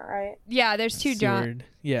different, right? Yeah, there's 2 John.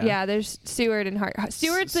 Yeah, there's Stewart and Harker.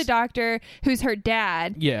 Stewart's the doctor who's her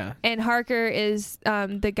dad. Yeah. And Harker is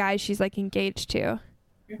the guy she's, like, engaged to.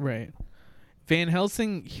 Right. Van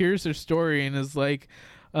Helsing hears her story and is like,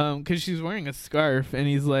 because she's wearing a scarf, and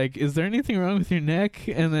he's like, is there anything wrong with your neck?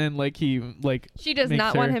 And then, like, he, like, she does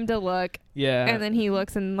not want him to look. Yeah. And then he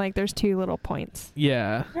looks, and, like, there's 2 little points.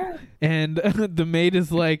 Yeah. And the maid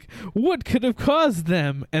is like, what could have caused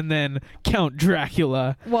them? And then Count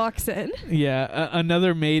Dracula walks in. Yeah.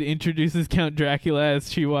 Another maid introduces Count Dracula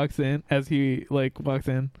as he walks in.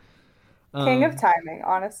 King of timing,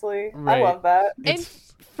 honestly. Right. I love that. And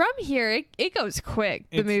from here, it goes quick,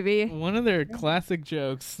 the movie. One of their classic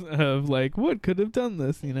jokes of like, what could have done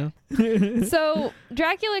this, you know? So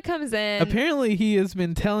Dracula comes in. Apparently he has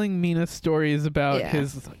been telling Mina stories about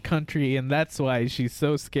his country, and that's why she's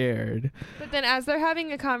so scared. But then as they're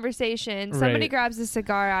having a conversation, somebody grabs a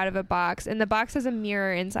cigar out of a box, and the box has a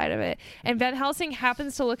mirror inside of it. And Van Helsing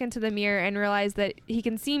happens to look into the mirror and realize that he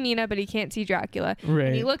can see Mina, but he can't see Dracula. Right.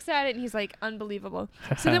 And he looks at it, and he's like, unbelievable.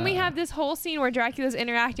 So then we have this whole scene where Dracula's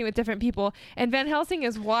interacting with different people, and Van Helsing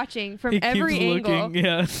is watching from every angle,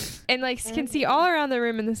 and like can see all around the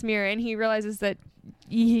room in this mirror, and he realizes that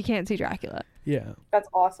he can't see Dracula. Yeah, that's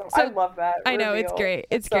awesome. So, I love that. I know, it's great.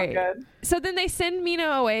 It's so great. Good. So then they send Mina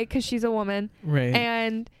away because she's a woman, right?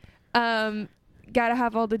 And gotta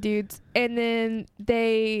have all the dudes, and then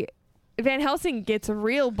Van Helsing gets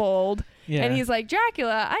real bold. Yeah. And he's like,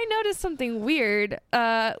 Dracula, I noticed something weird.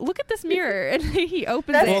 Look at this mirror. And he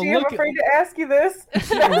opens it. I'm afraid to ask you this.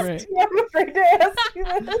 Right. I'm afraid to ask you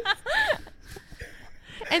this.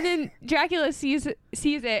 And then Dracula sees it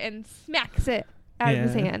and smacks it out of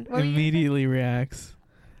his hand. Immediately reacts.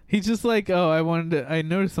 He's just like, I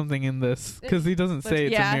noticed something in this, because he doesn't say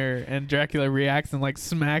it's a mirror, and Dracula reacts and like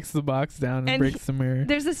smacks the box down and breaks the mirror.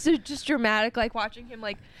 There's this just dramatic, like watching him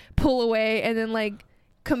like pull away and then like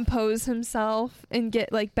compose himself and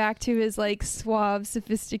get like back to his like suave,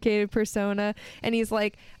 sophisticated persona, and he's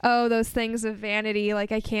like, oh, those things of vanity,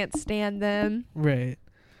 like I can't stand them. Right.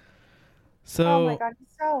 So oh my god, he's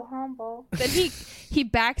so humble. Then he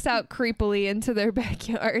backs out creepily into their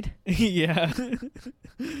backyard. Yeah.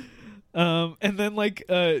 And then like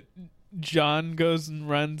John goes and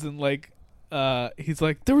runs and like he's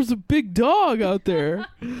like, there was a big dog out there.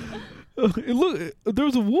 There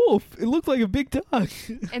was a wolf. It looked like a big dog.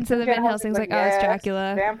 And so the Van Helsing's like, oh, it's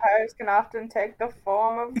Dracula. Vampires can often take the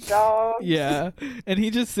form of dogs. Yeah. And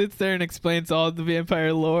he just sits there and explains all the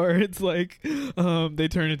vampire lore. It's like they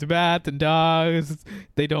turn into bats and dogs.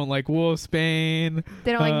 They don't like wolfsbane.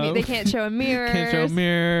 They don't like they can't show a mirror. Can't show a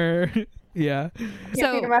mirror. Yeah.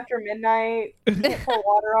 Can't feed them after midnight. Can't pour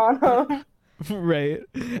water on them. Right.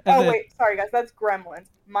 And wait, sorry guys, that's Gremlins.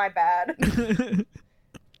 My bad.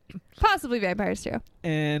 Possibly vampires too.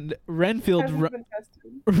 And Renfield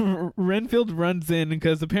runs in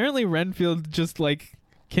because apparently Renfield just like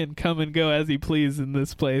can come and go as he please in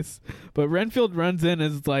this place. But Renfield runs in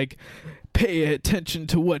as like, pay attention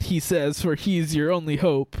to what he says, for he's your only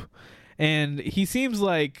hope. And he seems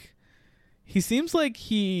like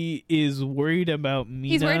he is worried about Mina.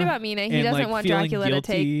 He's worried about Mina. He doesn't want Dracula to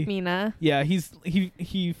take Mina. Yeah,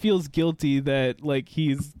 he feels guilty that like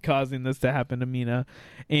he's causing this to happen to Mina.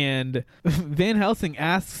 And Van Helsing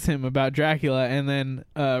asks him about Dracula, and then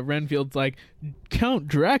Renfield's like, Count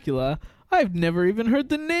Dracula? I've never even heard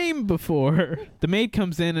the name before. The maid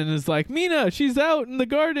comes in and is like, Mina, she's out in the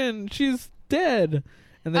garden. She's dead.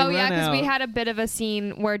 And because we had a bit of a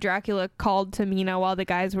scene where Dracula called to Mina while the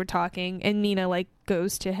guys were talking, and Mina like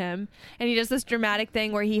goes to him, and he does this dramatic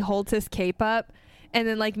thing where he holds his cape up, and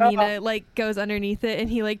then like Mina like goes underneath it, and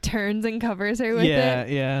he like turns and covers her with it.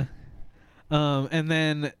 Yeah. And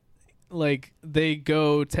then like they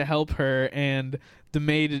go to help her, and the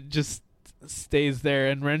maid just stays there,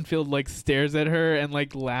 and Renfield like stares at her and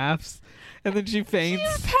like laughs. And then she faints.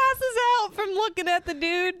 She passes out from looking at the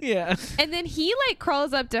dude. Yeah. And then he like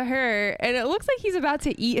crawls up to her, and it looks like he's about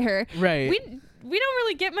to eat her. Right. We don't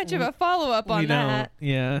really get much of a follow up on that.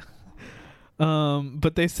 Yeah.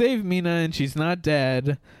 But they save Mina, and she's not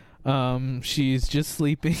dead. She's just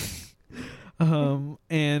sleeping.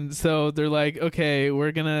 And so they're like, okay,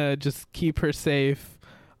 we're gonna just keep her safe.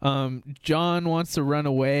 John wants to run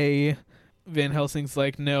away. Van Helsing's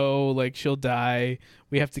like, no, like she'll die.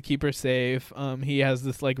 We have to keep her safe. He has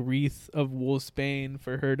this like wreath of wolfsbane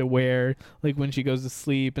for her to wear, like when she goes to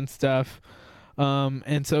sleep and stuff.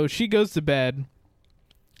 And so she goes to bed,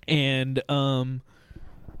 and Van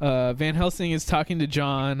Helsing is talking to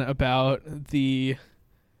John about the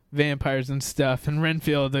vampires and stuff, and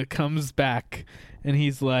Renfield comes back, and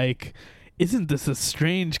he's like, isn't this a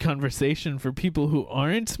strange conversation for people who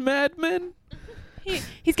aren't madmen?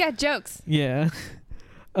 He's got jokes. Yeah.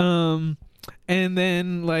 And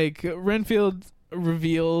then like Renfield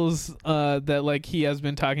reveals that like he has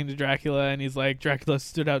been talking to Dracula, and he's like, Dracula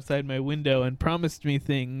stood outside my window and promised me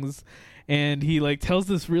things. And he like tells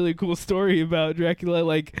this really cool story about Dracula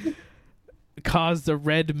like caused a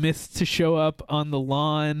red mist to show up on the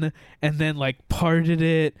lawn, and then like parted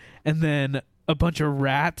it, and then a bunch of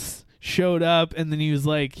rats showed up, and then he was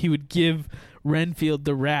like, he would give Renfield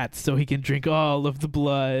the rats so he can drink all of the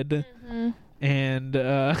blood. Mm-hmm. And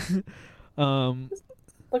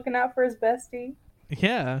looking out for his bestie.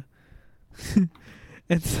 Yeah.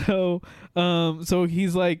 And so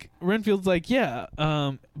he's like, Renfield's like, yeah,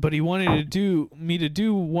 but he wanted me to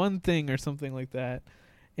do one thing or something like that.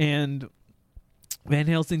 And Van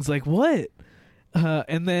Helsing's like, what?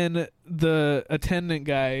 And then the attendant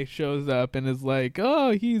guy shows up and is like,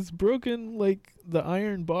 oh, he's broken like the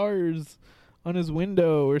iron bars on his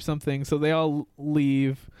window or something. So they all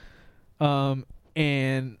leave. Van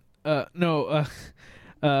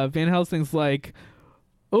Helsing's like,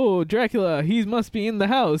 oh, Dracula, he must be in the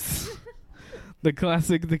house. The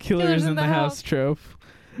classic the killer's in the house trope,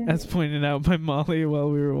 as pointed out by Molly while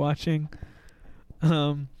we were watching.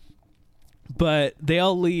 But they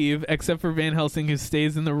all leave except for Van Helsing, who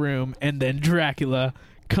stays in the room, and then Dracula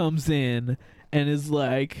comes in and is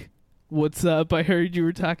like, what's up? I heard you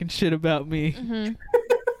were talking shit about me.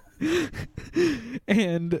 Mm-hmm.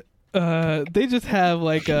 And they just have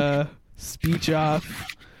like a speech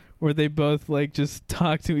off where they both like just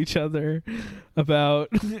talk to each other about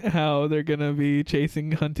how they're gonna be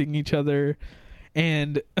hunting each other.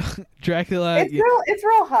 And Dracula, it's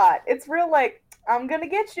real hot. It's real like, I'm gonna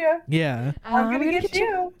get you. Yeah. I'm gonna get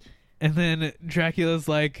you. And then Dracula's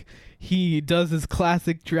like, he does his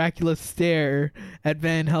classic Dracula stare at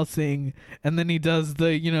Van Helsing, and then he does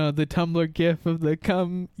the Tumblr gif of the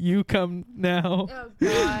come now. Oh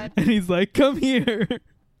God. And he's like, come here.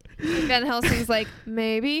 Van Helsing's like,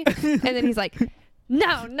 maybe. And then he's like,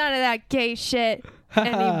 no, none of that gay shit. And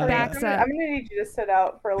he backs up. I'm gonna need you to sit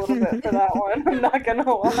out for a little bit for that one. I'm not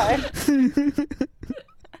gonna lie.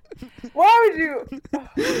 Why would you?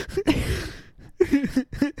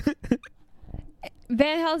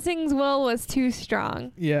 Van Helsing's will was too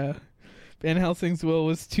strong. Yeah. Van Helsing's will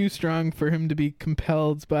was too strong for him to be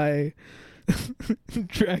compelled by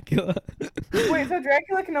Dracula. Wait, so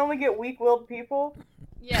Dracula can only get weak-willed people?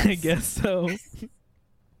 Yes. I guess so.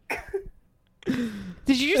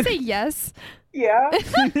 Did you just say yes? Yeah.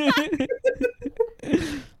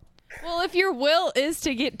 Well, if your will is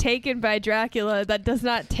to get taken by Dracula, that does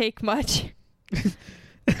not take much.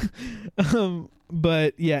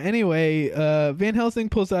 But yeah, anyway, Van Helsing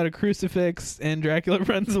pulls out a crucifix and Dracula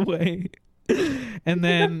runs away. And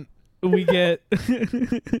then we get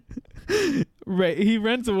right, he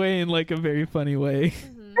runs away in like a very funny way.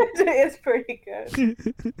 It's pretty good.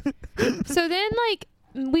 So then like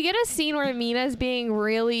we get a scene where Mina's being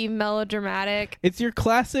really melodramatic. It's your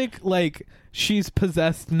classic like, she's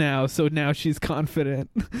possessed now, so now she's confident.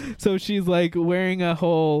 So she's like wearing a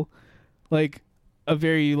whole like a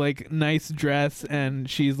very like nice dress, and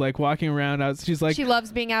she's like walking around out. She's like, she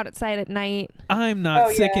loves being outside at night. I'm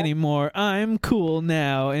not sick anymore. I'm cool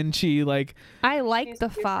now. And she like, I like the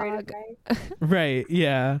fog. Right.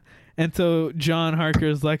 Yeah. And so John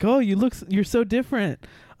Harker's like, oh, you're so different.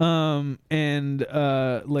 And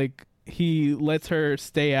like he lets her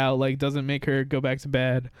stay out, like doesn't make her go back to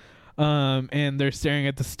bed. And they're staring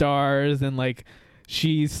at the stars, and like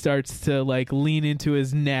she starts to like lean into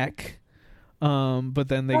his neck. But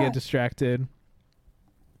then they get distracted.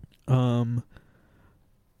 Were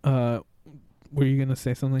you gonna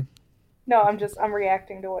say something? No, I'm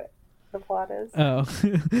reacting to what the plot is. Oh.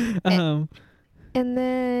 And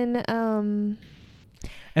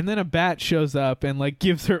then a bat shows up and like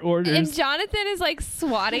gives her orders. And Jonathan is like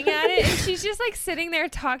swatting at it, and she's just like sitting there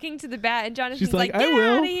talking to the bat, and Jonathan's like, get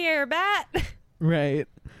out of here, bat. Right.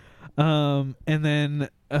 And then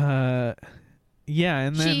yeah,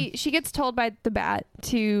 and then she gets told by the bat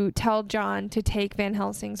to tell John to take Van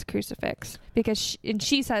Helsing's crucifix because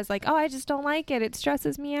she says like, oh, I just don't like it. It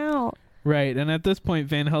stresses me out. Right. And at this point,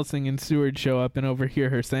 Van Helsing and Seward show up and overhear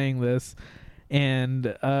her saying this, and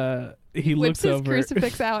he whips looks his over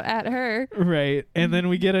crucifix out at her. Right. And then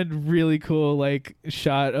we get a really cool like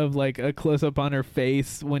shot of like a close up on her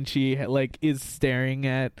face when she like is staring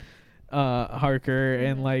at Harker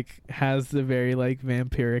and like has the very like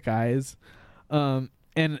vampiric eyes. And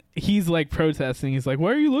he's like protesting. He's like,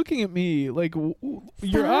 why are you looking at me? Like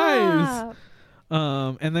your eyes.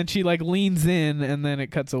 And then she like leans in, and then it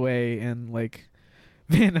cuts away, and like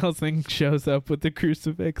Van Helsing shows up with the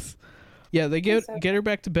crucifix. Yeah, they get her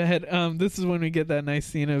back to bed. This is when we get that nice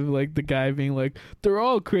scene of like the guy being like, they're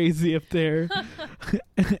all crazy up there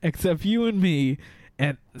except you and me,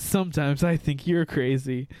 and sometimes I think you're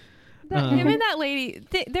crazy. Him and that lady,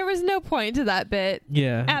 there was no point to that bit.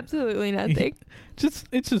 Yeah, absolutely nothing.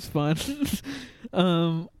 It's just fun.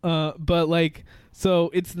 But like, so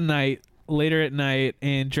it's later at night,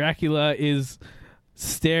 and Dracula is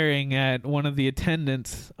staring at one of the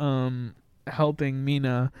attendants helping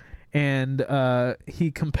Mina, and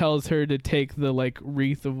he compels her to take the like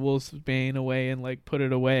wreath of Wolfsbane away and like put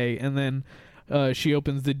it away, and then she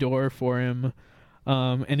opens the door for him,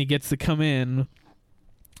 and he gets to come in,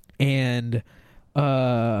 and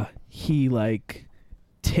he like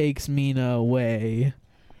takes Mina away.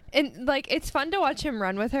 And like it's fun to watch him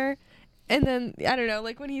run with her. And then I don't know,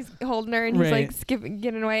 like when he's holding her and he's like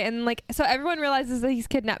getting away, and like so everyone realizes that he's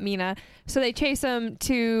kidnapped Mina, so they chase him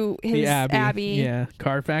to his Abbey. Yeah,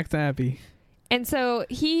 Carfax Abbey. And so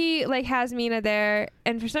he like has Mina there,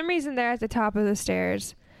 and for some reason they're at the top of the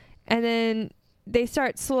stairs, and then they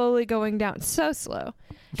start slowly going down, so slow,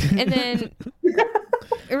 and then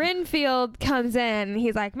Renfield comes in and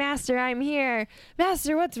he's like, "Master, I'm here.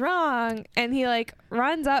 Master, what's wrong?" And he like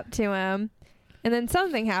runs up to him. And then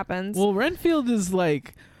something happens. Well, Renfield is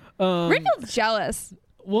like... Renfield's jealous.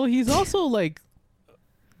 Well, he's also like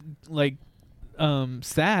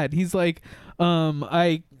sad. He's like,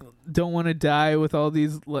 I don't want to die with all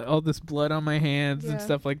this blood on my hands and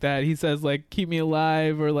stuff like that. He says like, keep me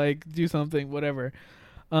alive or like do something, whatever.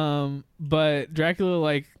 But Dracula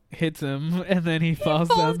like hits him and then he falls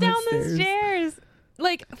down the stairs.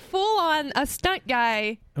 Like full on a stunt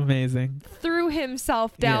guy. Amazing. Threw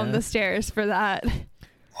himself down the stairs for that.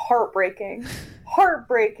 Heartbreaking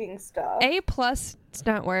stuff. A+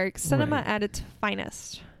 stunt work. Cinema at its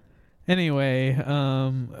finest. Anyway,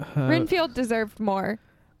 Renfield deserved more.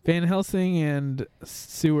 Van Helsing and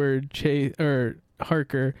Seward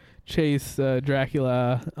Harker chase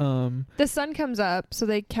Dracula. The sun comes up, so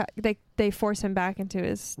they force him back into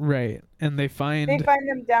his and they find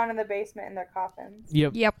him down in the basement in their coffins.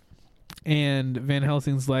 Yep. And Van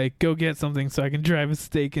Helsing's like, go get something so I can drive a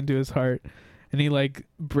stake into his heart, and he like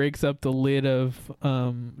breaks up the lid of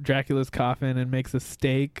Dracula's coffin and makes a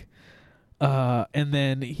stake. And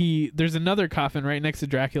then there's another coffin right next to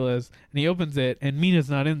Dracula's, and he opens it, and Mina's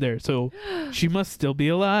not in there, so she must still be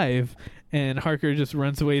alive. And Harker just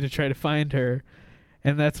runs away to try to find her,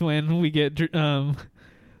 and that's when we get Van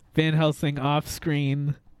Helsing off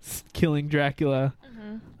screen killing Dracula.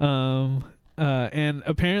 And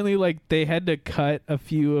apparently, like they had to cut a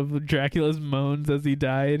few of Dracula's moans as he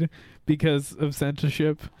died because of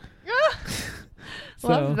censorship.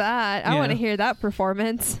 Love that. I want to hear that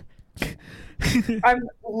performance. I'm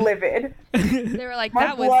livid. They were like,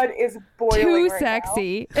 my blood is boiling too right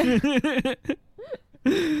sexy.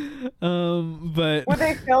 But were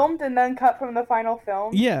they filmed and then cut from the final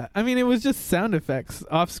film? Yeah, I mean it was just sound effects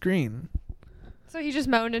off screen. So he just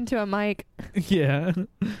moaned into a mic. Yeah.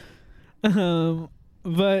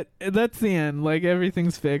 But that's the end. Like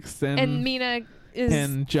everything's fixed, and Mina is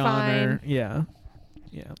and John fine. are yeah.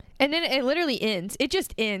 And then it literally ends. It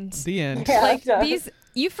just ends. The end. Yeah, like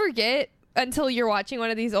you forget until you're watching one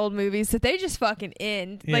of these old movies that they just fucking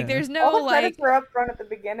end. Yeah. Like there's no all the like credits were up front at the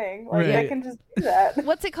beginning. Like I can just do that.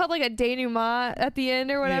 What's it called? Like a denouement at the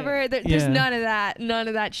end or whatever. There's none of that. None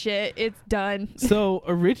of that shit. It's done. So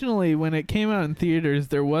originally, when it came out in theaters,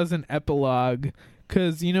 there was an epilogue,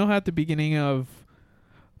 because you know how at the beginning of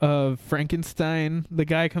Frankenstein, the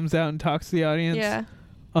guy comes out and talks to the audience. Yeah.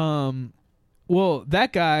 Well,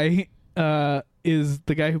 that guy is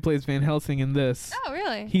the guy who plays Van Helsing in this. Oh,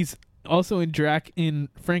 really? He's also in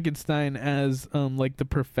Frankenstein as like the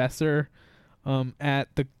professor at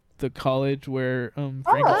the college where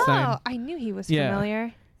Frankenstein. Oh, I knew he was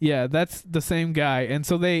familiar. Yeah, that's the same guy. And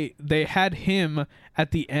so they had him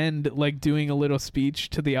at the end like doing a little speech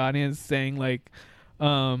to the audience saying like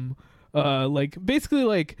basically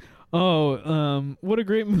like, oh, what a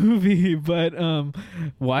great movie, but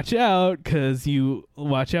watch out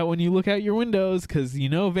when you look out your windows, because you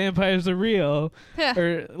know vampires are real.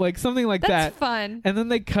 Or like something like that. That's fun. And then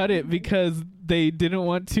they cut it because they didn't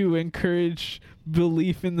want to encourage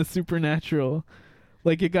belief in the supernatural.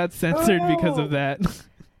 Like it got censored because of that.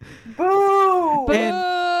 Boo!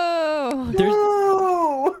 And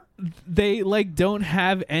Boo! They like don't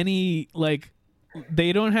have any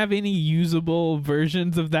usable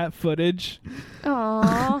versions of that footage.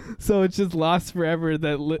 Aww. So it's just lost forever,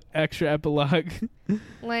 that extra epilogue.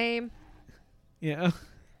 Lame. Yeah.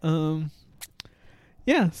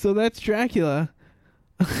 Yeah, so that's Dracula.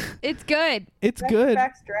 It's good. It's good.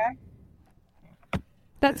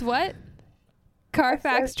 That's what?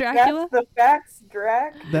 Carfax Dracula? That's the facts,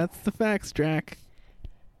 Drac. That's the facts, Drac.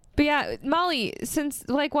 But yeah, Molly, since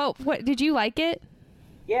like what did you like it?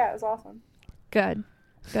 Yeah, it was awesome. Good,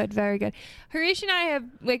 very good. Harish and I have,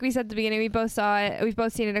 like we said at the beginning, we both saw it. We've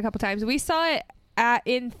both seen it a couple times. We saw it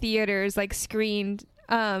in theaters, like screened.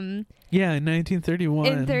 Yeah, in 1931.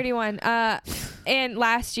 In 31. And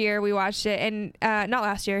last year we watched it, and not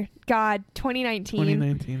last year. God,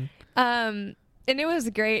 2019. 2019. And it was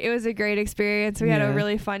great. It was a great experience. We had a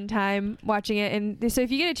really fun time watching it. And so if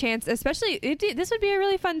you get a chance, especially, this would be a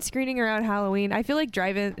really fun screening around Halloween. I feel like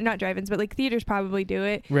not drive-ins, but like theaters probably do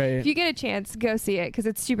it. Right. If you get a chance, go see it because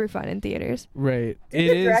it's super fun in theaters. Right.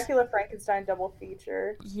 It's a Dracula Frankenstein double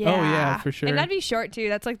feature. Yeah. Oh, yeah, for sure. And that'd be short, too.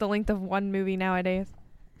 That's like the length of one movie nowadays.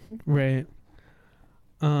 Right.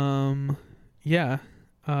 Yeah.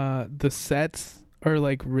 The sets are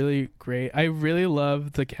like really great. I really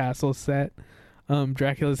love the castle set.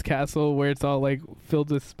 Dracula's castle, where it's all like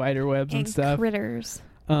filled with spider webs and stuff. Critters.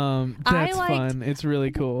 That's fun. It's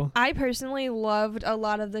really cool. I personally loved a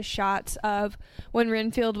lot of the shots of when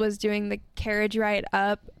Renfield was doing the carriage ride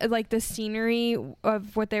up. Like the scenery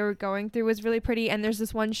of what they were going through was really pretty. And there's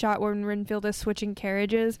this one shot when Renfield is switching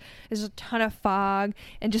carriages. There's a ton of fog,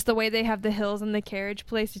 and just the way they have the hills and the carriage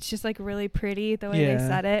place, it's just like really pretty the way they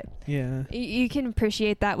set it. Yeah. You can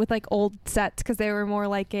appreciate that with like old sets because they were more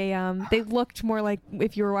like they looked more like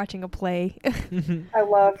if you were watching a play. I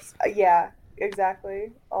loved,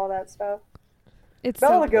 exactly, all that stuff.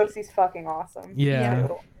 Bela Lugosi's fucking awesome. Yeah.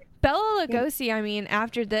 Bela Lugosi, I mean,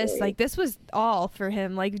 after this, like, this was all for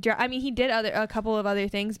him. Like, I mean, he did a couple of other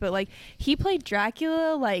things, but like, he played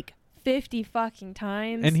Dracula like 50 fucking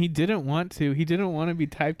times. And he didn't want to. He didn't want to be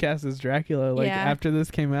typecast as Dracula. Like, after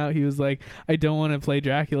this came out, he was like, I don't want to play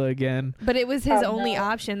Dracula again. But it was his only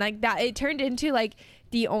option. Like, that, it turned into like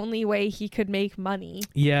the only way he could make money.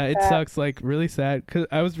 Yeah, it sucks. Like, really sad. Because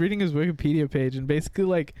I was reading his Wikipedia page, and basically,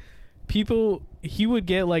 like, he would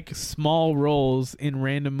get like small roles in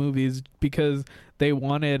random movies because they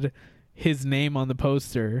wanted his name on the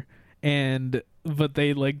poster, but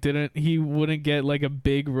they like he wouldn't get like a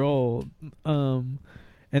big role. And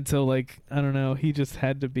so like, I don't know, he just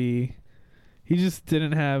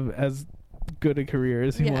didn't have as good a career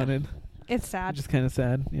as he wanted. It's sad. Just kind of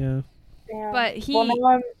sad. Yeah. Damn. But now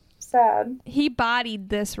I'm sad. He bodied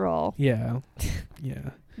this role. Yeah. Yeah.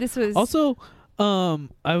 This was also,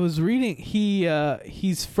 I was reading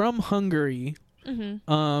he's from Hungary.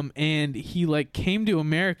 Mm-hmm. And he like came to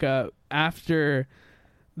America after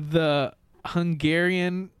the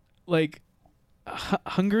Hungarian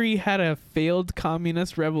Hungary had a failed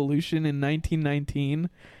communist revolution in 1919,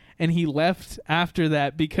 and he left after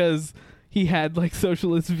that because he had like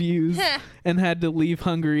socialist views and had to leave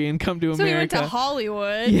Hungary and come to America. So he went to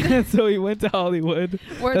Hollywood. Yeah, so he went to Hollywood.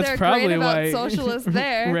 Where That's they're probably great about why. socialists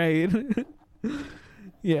there. Right.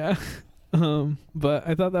 Yeah. But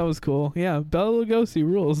I thought that was cool. Yeah, Bela Lugosi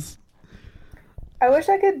rules. I wish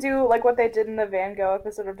I could do like what they did in the Van Gogh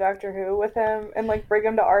episode of Doctor Who with him, and like bring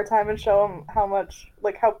him to our time and show him how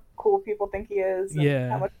cool people think he is.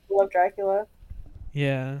 And how much people love Dracula.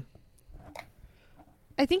 Yeah.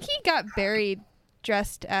 I think he got buried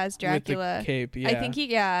dressed as Dracula. With the cape, yeah. I think he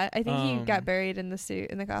got buried in the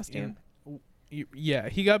suit, in the costume. Yeah,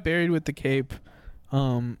 he got buried with the cape.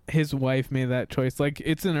 His wife made that choice. Like,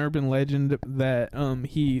 it's an urban legend that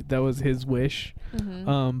that was his wish.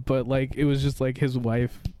 Mm-hmm. But like, it was just like his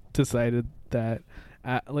wife decided that.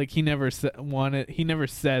 Like, he never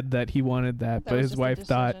said that he wanted that, but his wife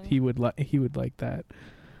thought he would like that.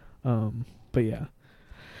 But yeah.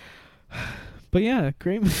 But yeah,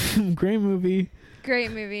 great movie.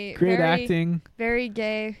 Great movie. Great acting. Very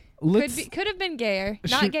gay. Could have been gayer.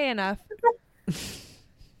 Not gay enough.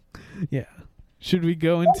 Yeah. Should we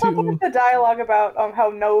go into the dialogue about how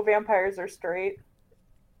no vampires are straight?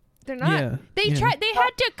 They're not. Yeah, they tried. They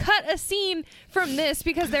had to cut a scene from this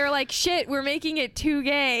because they were like, "Shit, we're making it too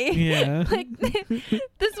gay." Yeah. Like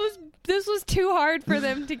this was too hard for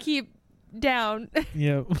them to keep down.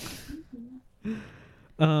 Yep.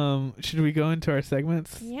 Should we go into our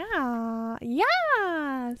segments? Yeah.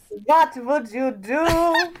 Yes. What would you do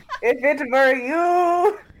if it were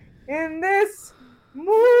you in this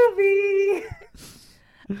movie?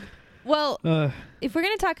 Well, if we're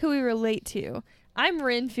gonna talk who we relate to, I'm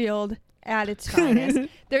Renfield at its finest.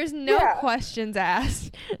 There's no questions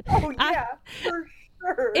asked. Oh yeah, for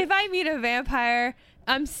sure. If I meet a vampire,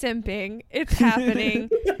 I'm simping. It's happening.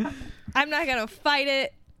 I'm not gonna fight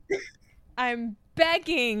it. I'm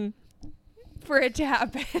begging for it to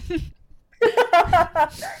happen.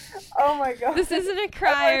 Oh my god. This isn't a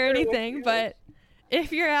cry or anything, but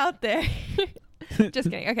if you're out there. Just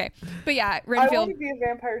kidding. Okay. But yeah, Renfield. I want to be a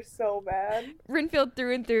vampire so bad. Renfield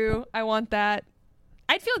through and through. I want that.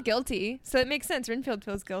 I'd feel guilty, so it makes sense. Renfield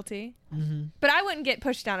feels guilty. Mm-hmm. But I wouldn't get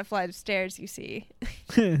pushed down a flight of stairs, you see.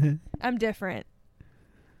 I'm different.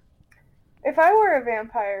 If I were a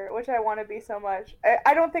vampire, which I want to be so much,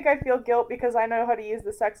 I don't think I feel guilt because I know how to use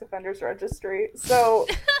the sex offenders registry. So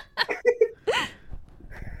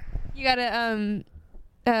you gotta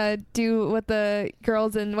do what the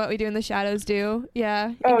girls in What We Do in the Shadows do.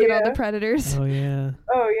 Yeah. And get all the predators. Oh, yeah.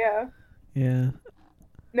 Oh, yeah. Yeah.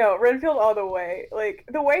 No, Renfield all the way. Like,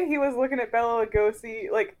 the way he was looking at Bela Lugosi,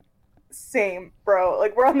 like, same, bro.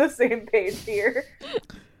 Like, we're on the same page here.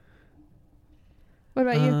 What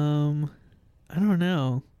about you? I don't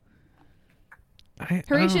know.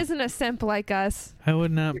 Harish isn't a simp like us. I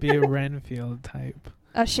would not be a Renfield type.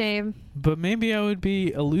 A shame. But maybe I would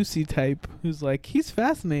be a Lucy type who's like, he's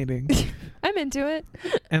fascinating. I'm into it.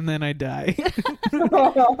 And then I die.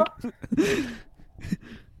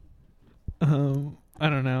 I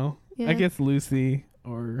don't know. Yeah. I guess Lucy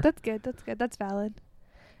or... That's good. That's valid.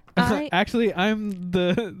 Actually, I'm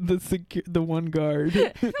the one guard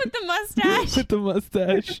with the mustache. With the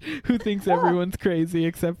mustache, who thinks everyone's crazy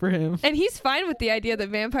except for him. And he's fine with the idea that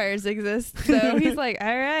vampires exist. So he's like,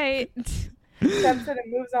 all right. Accepts it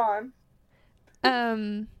and moves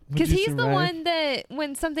on. Because he's the one that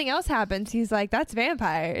when something else happens, he's like, that's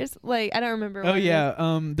vampires. Like, I don't remember. Oh,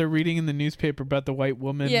 yeah. They're reading in the newspaper about the white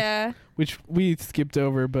woman. Yeah. Which we skipped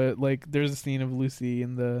over, but, like, there's a scene of Lucy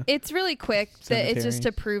in the It's really quick cemetery. That it's just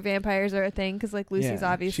to prove vampires are a thing, because, like, Lucy's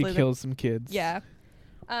obviously... She kills some kids. Yeah.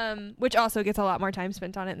 Which also gets a lot more time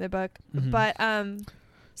spent on it in the book. Mm-hmm. But,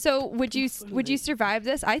 so would you survive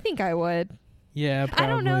this? I think I would. Yeah, probably. I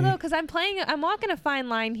don't know, though, because I'm walking a fine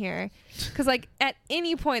line here. Because, like, at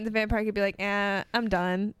any point, the vampire could be like, I'm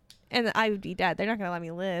done. And I would be dead. They're not going to let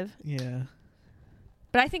me live. Yeah.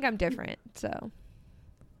 But I think I'm different, so.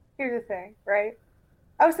 Here's the thing, right?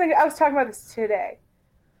 I was talking about this today.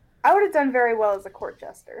 I would have done very well as a court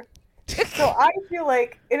jester. So I feel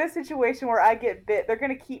like in a situation where I get bit, they're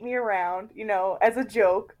going to keep me around, you know, as a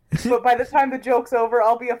joke. But by the time the joke's over,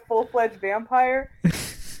 I'll be a full-fledged vampire.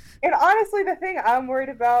 And honestly, the thing I'm worried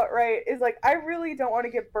about, right, is, like, I really don't want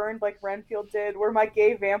to get burned like Renfield did, where my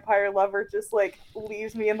gay vampire lover just, like,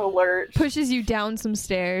 leaves me in the lurch. Pushes you down some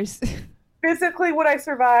stairs. Physically, would I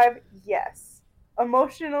survive? Yes.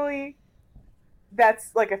 Emotionally,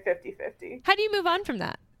 that's, like, a 50-50. How do you move on from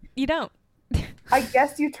that? You don't. I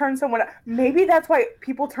guess you turn someone... Maybe that's why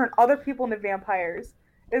people turn other people into vampires,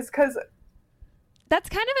 is because... That's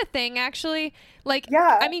kind of a thing, actually. Like,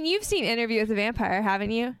 yeah. I mean, you've seen Interview with a Vampire,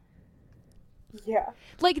 haven't you? Yeah.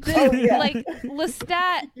 Like, like,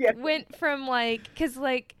 Lestat went from, like, because,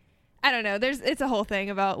 like, I don't know, it's a whole thing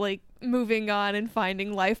about, like, moving on and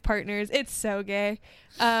finding life partners. It's so gay.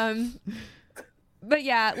 But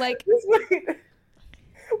yeah, like...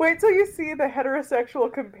 Wait till you see the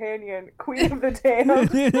heterosexual companion, Queen of the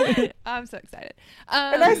Damned. I'm so excited.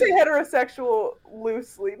 And I say heterosexual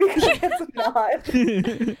loosely because it's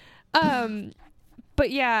not.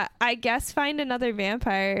 But yeah, I guess find another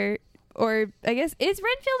vampire, or I guess, is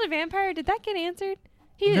Renfield a vampire? Did that get answered?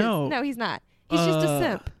 He is. No, he's not. He's just a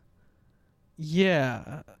simp.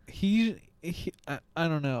 Yeah, I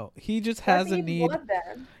don't know. He just has a need. Blood,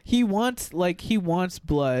 then? He wants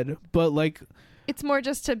blood, but like. It's more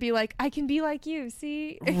just to be like, I can be like you,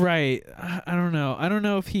 see? Right. I don't know. I don't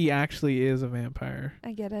know if he actually is a vampire.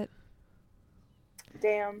 I get it.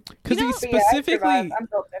 Damn. Because he specifically... I'm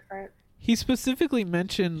built different. He specifically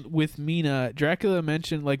mentioned with Mina, Dracula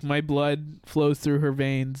mentioned, like, my blood flows through her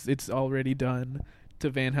veins. It's already done to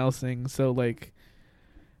Van Helsing. So, like,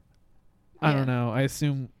 I don't know. I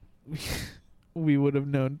assume we would have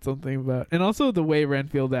known something about... And also the way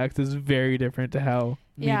Renfield acts is very different to how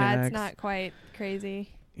Mina acts. Yeah, it's not quite crazy.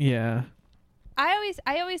 Yeah. I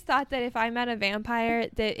always thought that if I met a vampire,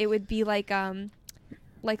 that it would be like a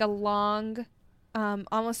long,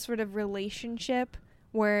 almost sort of relationship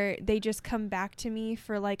where they just come back to me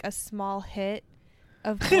for like a small hit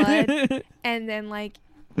of blood, and then like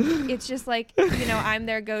it's just like, you know, I'm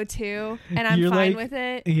their go-to, and I'm fine with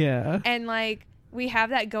it. Yeah. And like we have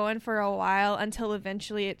that going for a while until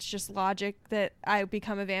eventually it's just logic that I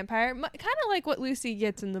become a vampire. Kind of like what Lucy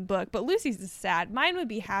gets in the book, but Lucy's is sad. Mine would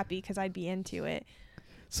be happy because I'd be into it.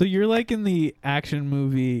 So you're like in the action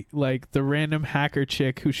movie, like the random hacker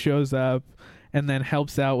chick who shows up and then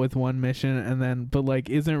helps out with one mission, and then but like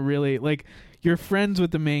isn't really like you're friends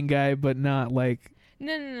with the main guy, but not like.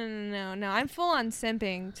 No. I'm full on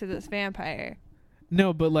simping to this vampire.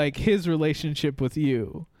 No, but like his relationship with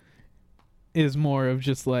you is more of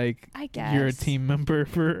just like, I guess you're a team member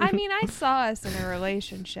for... I mean, I saw us in a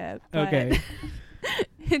relationship. But okay.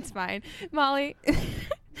 It's fine. Molly,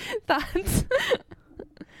 thoughts?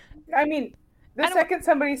 I mean, the second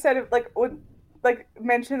somebody said it, like, would like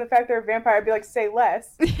mention the fact they're a vampire, I'd be like, say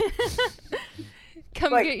less.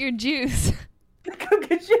 Come like, get your juice. Come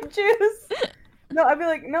get your juice. No, I'd be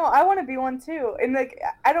like, no, I want to be one too. And like,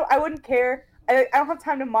 I wouldn't care. I don't have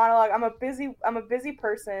time to monologue. I'm a busy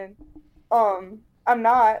person. I'm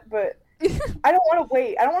not, but I don't want to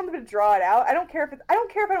wait. I don't want them to draw it out. I don't care if I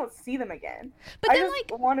don't see them again. But I then,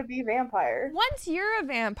 just want to be a vampire. Once you're a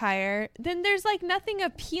vampire, then there's like nothing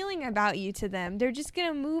appealing about you to them. They're just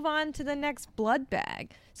gonna move on to the next blood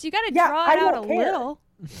bag. So you gotta draw it out a little.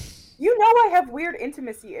 You know I have weird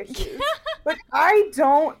intimacy issues. Like I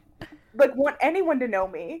don't want anyone to know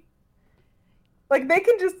me. Like they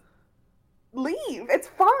can just leave. It's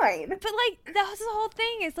fine. But like that's the whole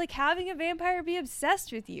thing. It's like having a vampire be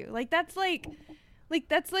obsessed with you. Like that's what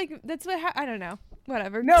I don't know.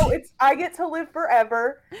 Whatever. No, it's I get to live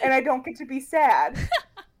forever and I don't get to be sad.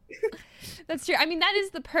 That's true. I mean, that is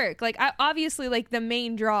the perk. Like obviously like the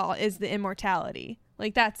main draw is the immortality.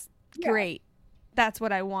 Like that's great. That's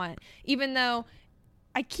what I want. Even though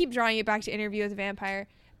I keep drawing it back to Interview with a Vampire.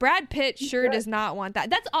 Brad Pitt sure does not want that.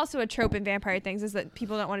 That's also a trope in vampire things, is that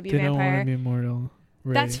people don't want to be a vampire. They don't want to be immortal.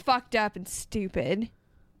 Right. That's fucked up and stupid.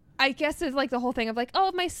 I guess it's like the whole thing of like,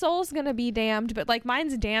 oh, my soul's going to be damned, but like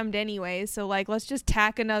mine's damned anyway, so like let's just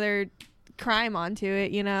tack another crime onto it,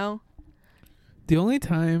 you know? The only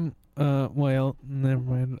time, well, never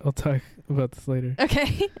mind. I'll talk about this later.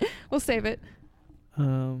 Okay. We'll save it.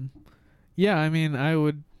 Yeah, I mean, I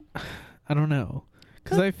don't know.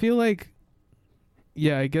 Because I feel like,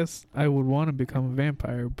 yeah, I guess I would want to become a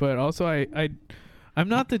vampire, but also I'm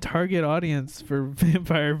not the target audience for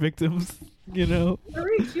vampire victims, you know?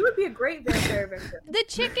 Marie, she would be a great vampire victim. The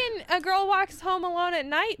chicken A Girl Walks Home Alone at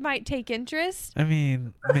Night might take interest. I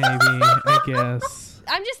mean, maybe, I guess.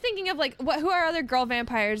 I'm just thinking of like, who are other girl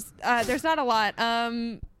vampires? There's not a lot.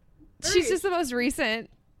 She's just the most recent.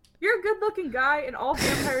 You're a good-looking guy, and all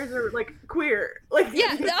vampires are like queer. Like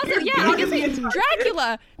yeah, also I guess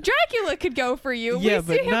Dracula. Dracula could go for you. Yeah,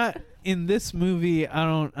 but not in this movie. I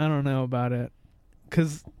don't know about it,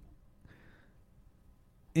 because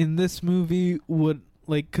in this movie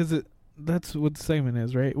that's what the segment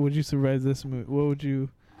is, right? Would you survive this movie? What would you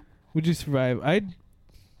survive?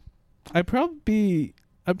 I'd probably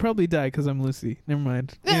die because I'm Lucy. Never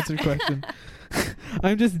mind. Answer the question.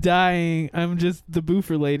 I'm just dying. I'm just the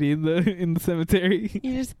boofer lady in the cemetery.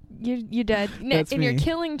 You're dead. That's and me. You're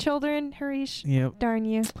killing children, Harish. Yep. Darn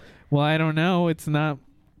you. Well, I don't know. I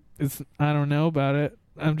don't know about it.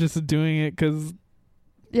 I'm just doing it because.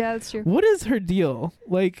 Yeah, that's true. What is her deal?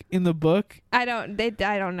 Like in the book? I don't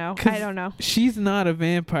know. I don't know. She's not a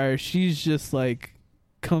vampire. She's just like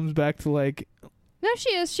comes back to like. No,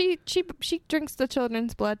 she is. She drinks the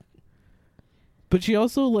children's blood. But she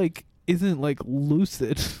also like isn't like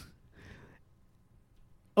lucid.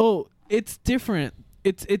 Oh, it's different.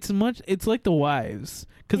 It's like the wives,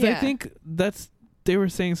 because I think they were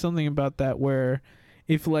saying something about that where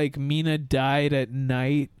if like Mina died at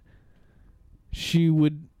night, she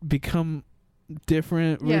would become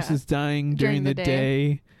different versus dying during the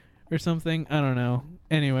day or something. I don't know.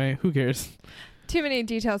 Anyway, who cares? Too many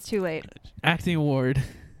details. Too late. Acting award.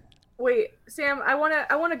 Wait, Sam, I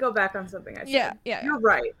wanna go back on something I said. Yeah. You're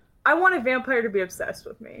right. I want a vampire to be obsessed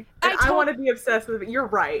with me. And I want to be obsessed with it. You're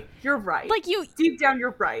right. Like you, deep down,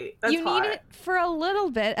 you're right. That's you hot. need it for a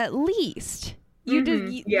little bit at least. You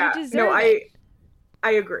deserve it.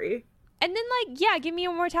 I agree. And then give me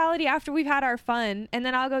immortality after we've had our fun, and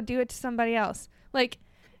then I'll go do it to somebody else. Like,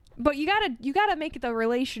 but you gotta make the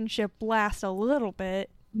relationship last a little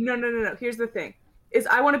bit. No. Here's the thing. Is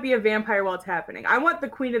I want to be a vampire while it's happening. I want the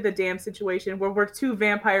Queen of the Damned situation where we're two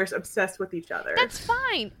vampires obsessed with each other. That's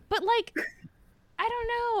fine. But like, I don't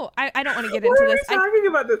know. I don't want to get into this. What are we talking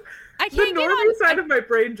about this? I can't the normie side of my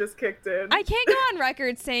brain just kicked in. I can't go on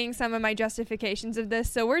record saying some of my justifications of this,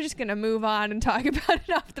 so we're just going to move on and talk about it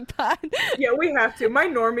off the pod. Yeah, we have to. My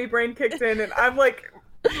normie brain kicked in, and I'm like,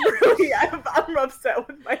 really, I'm upset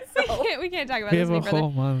with myself. We can't talk about this. We have a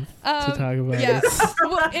whole month to talk about this.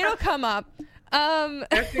 Well, it'll come up.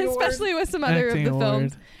 Especially with some other of the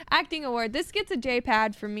films. Acting award. This gets a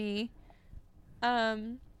J-pad for me.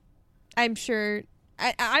 I'm sure.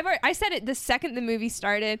 I said it the second the movie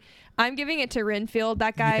started. I'm giving it to Renfield.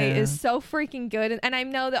 That guy is so freaking good, and I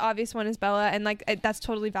know the obvious one is Bella, and like that's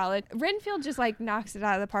totally valid. Renfield just like knocks it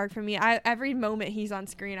out of the park for me. Every moment he's on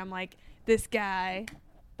screen, I'm like, this guy.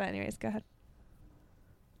 But anyways, go ahead.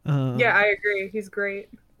 Yeah, I agree. He's great.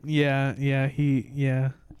 Yeah.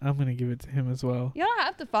 I'm gonna give it to him as well. You don't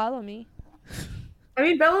have to follow me. I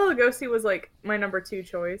mean, Bela Lugosi was like my number 2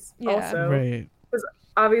 choice. Yeah. Also, right? Because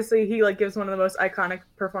obviously he like gives one of the most iconic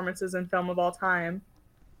performances in film of all time.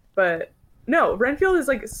 But no, Renfield is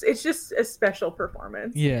like it's just a special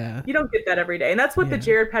performance. Yeah, you don't get that every day, and that's what the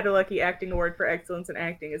Jared Padalecki Acting Award for Excellence in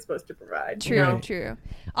Acting is supposed to provide. True.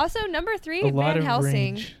 Also, number 3, Van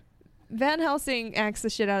Helsing. Range. Van Helsing acts the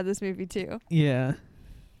shit out of this movie too. Yeah.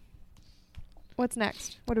 What's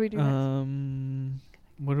next? What do we do next?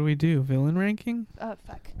 What do we do? Villain ranking? Oh,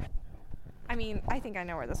 fuck. I mean, I think I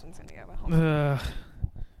know where this one's going to go.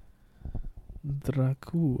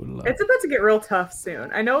 Dracula. It's about to get real tough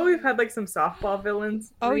soon. I know we've had like some softball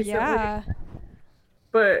villains recently, yeah.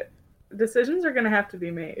 But decisions are going to have to be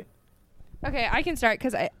made. Okay, I can start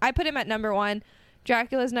because I put him at number 1.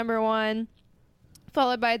 Dracula's number 1,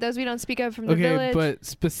 followed by Those We Don't Speak Of from the Village. But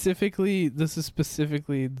specifically, this is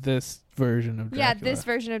specifically this version of Dracula. Yeah, this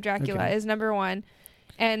version of Dracula is number 1.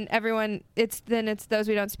 And everyone, it's Those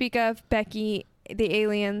We Don't Speak Of, Becky, the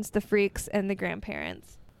aliens, the freaks, and the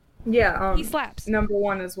grandparents. Yeah, he slaps. Number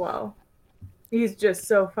 1 as well. He's just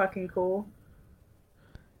so fucking cool.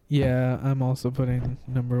 Yeah, I'm also putting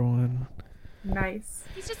number 1. Nice.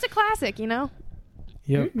 He's just a classic, you know?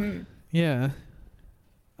 Yep. Mm-hmm. Yeah.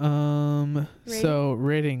 Rating? So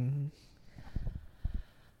rating.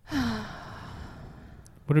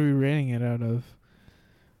 What are we rating it out of?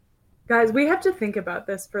 Guys, we have to think about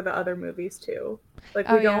this for the other movies too. Like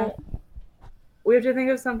we don't. We have to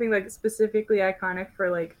think of something like specifically iconic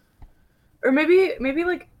for like, or maybe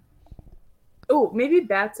like. Oh, maybe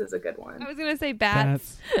Bats is a good one. I was gonna say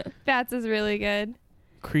Bats. Bats is really good.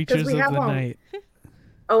 Creatures of the Night.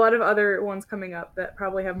 A lot of other ones coming up that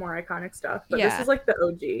probably have more iconic stuff, but this is like the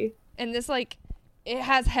OG. And this like, it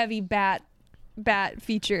has heavy bat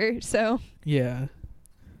feature, so. Yeah.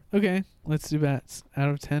 Okay, let's do Bats. Out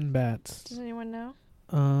of 10 Bats. Does anyone know?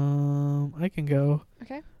 I can go.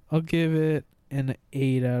 Okay. I'll give it an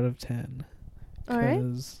 8 out of 10. All right.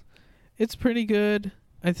 It's pretty good.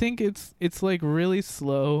 I think it's like really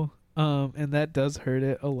slow, and that does hurt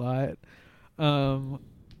it a lot.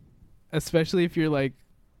 Especially if you're like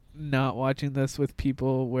not watching this with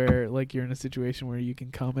people where like you're in a situation where you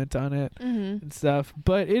can comment on it and stuff.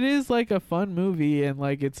 But it is like a fun movie, and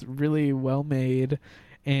like it's really well made,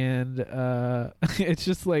 and it's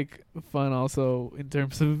just like fun also in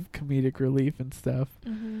terms of comedic relief and stuff.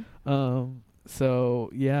 So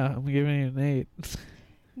yeah, I'm giving it an 8.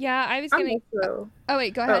 Yeah, I was gonna. Oh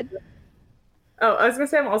wait, go ahead. Oh, I was gonna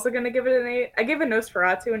say I'm also gonna give it an 8. I gave a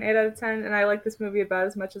Nosferatu an 8 out of 10, and I like this movie about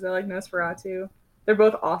as much as I like Nosferatu. They're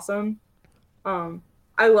both awesome.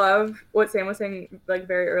 I love what Sam was saying like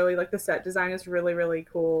very early. Like the set design is really really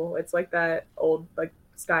cool. It's like that old like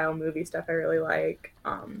style movie stuff I really like.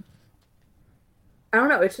 I don't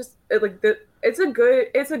know. It's just it's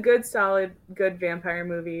a good solid good vampire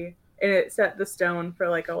movie, and it set the stone for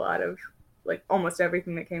like a lot of like almost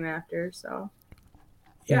everything that came after. So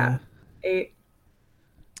yeah. 8.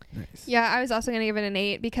 Nice. Yeah, I was also going to give it an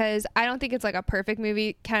 8 because I don't think it's like a perfect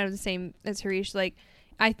movie, kind of the same as Harish. Like,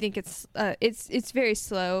 I think it's very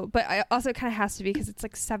slow, but I also kind of has to be because it's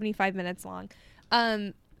like 75 minutes long.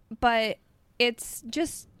 But it's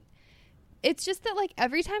just that like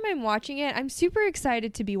every time I'm watching it, I'm super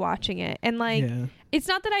excited to be watching it. And like, it's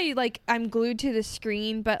not that I'm glued to the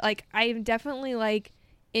screen, but like I'm definitely like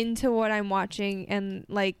into what I'm watching, and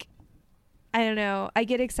like, I don't know, I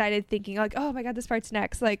get excited thinking like, oh my god, this part's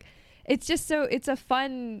next. Like, it's just it's a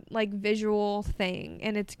fun like visual thing,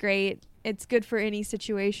 and it's great. It's good for any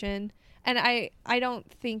situation, and I don't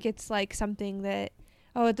think it's like something that,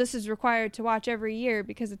 oh, this is required to watch every year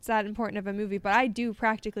because it's that important of a movie, but I do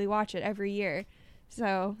practically watch it every year.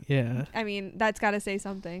 So yeah, I mean, that's got to say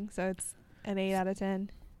something. So it's an 8 out of 10.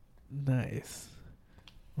 Nice.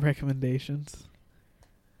 Recommendations?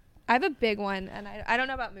 I have a big one, and I don't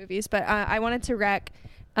know about movies, but I wanted to rec.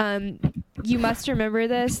 You Must Remember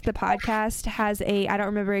This. The podcast has I don't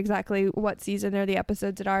remember exactly what season or the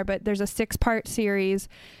episodes it are, but there's a 6-part series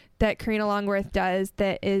that Karina Longworth does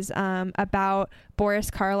that is about Boris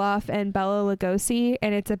Karloff and Bela Lugosi,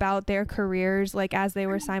 and it's about their careers like as they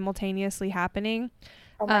were simultaneously happening.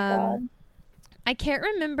 Oh my god. I can't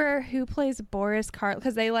remember who plays Boris Karloff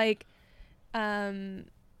because they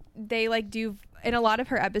do, in a lot of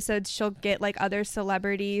her episodes she'll get like other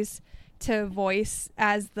celebrities to voice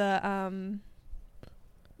as the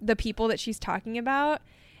people that she's talking about,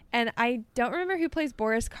 and I don't remember who plays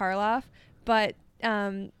Boris Karloff, but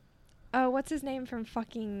what's his name from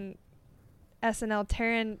fucking SNL?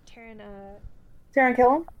 Taron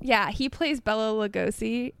Killam? Yeah, he plays Bela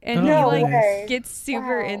Lugosi, and he gets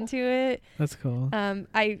super into it. That's cool.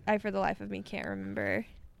 I for the life of me can't remember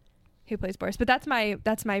who plays Boris, but that's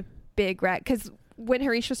my big rec, because when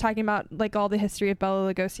Harish was talking about like all the history of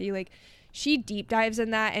Bela Lugosi, like she deep dives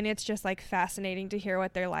in that, and it's just like fascinating to hear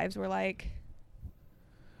what their lives were like.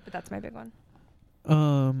 But that's my big one.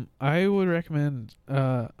 I would recommend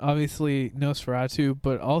obviously Nosferatu,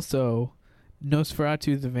 but also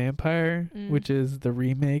Nosferatu the Vampire, which is the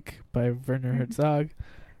remake by Werner Herzog.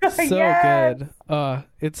 So Yes. good.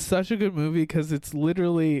 It's such a good movie because it's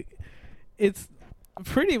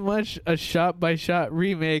pretty much a shot by shot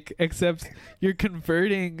remake, except you're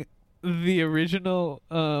converting the original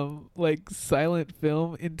like silent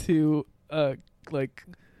film into like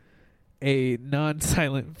a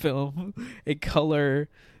non-silent film, a color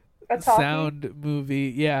sound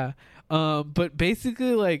movie. Yeah. But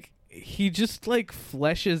basically, like, he just like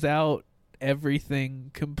fleshes out everything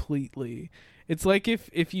completely. It's like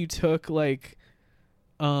if you took like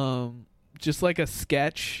just like a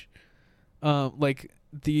sketch, like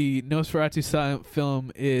the Nosferatu silent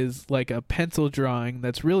film is like a pencil drawing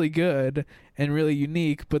that's really good and really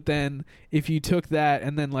unique, but then if you took that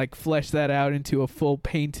and then like fleshed that out into a full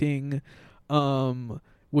painting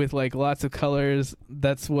with like lots of colors,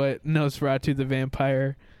 that's what Nosferatu the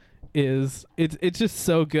vampire is. It's just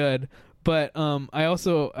so good. But I'm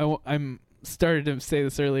started to say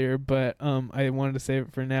this earlier, but I wanted to save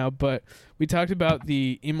it for now. But we talked about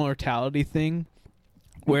the immortality thing,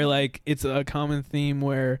 where like it's a common theme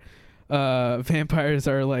where vampires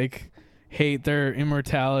are like hate their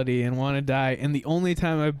immortality and want to die, and the only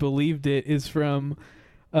time I believed it is from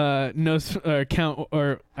Count,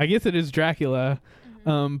 or I guess it is Dracula,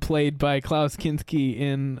 played by Klaus Kinski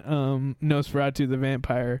in Nosferatu the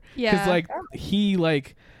Vampire. Yeah, because like he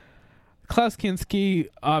like Klaus Kinski,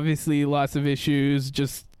 obviously lots of issues,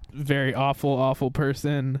 just very awful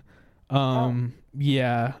person.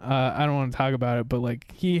 Yeah, I don't want to talk about it, but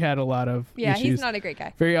like he had a lot of issues. He's not a great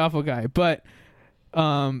guy. Very awful guy. But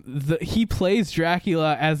he plays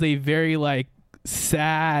Dracula as a very like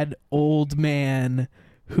sad old man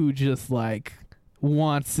who just like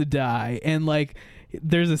wants to die. And like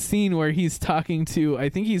there's a scene where he's talking to, I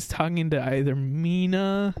think he's talking to either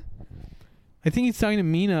Mina. I think he's talking to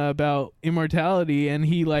Mina about immortality, and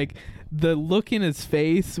he like the look in his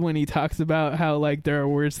face when he talks about how like there are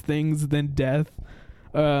worse things than death,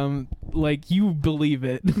 like you believe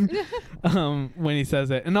it when he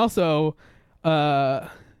says it. And also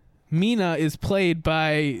Mina is played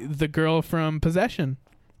by the girl from Possession,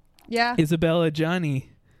 Isabella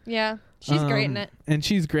Gianni. She's great in it, and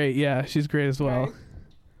she's great. She's great as well. Right.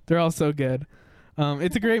 They're all so good.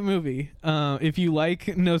 It's a great movie. If you like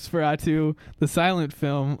Nosferatu, the silent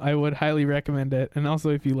film, I would highly recommend it. And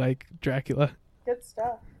also if you like Dracula. Good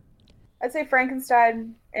stuff. I'd say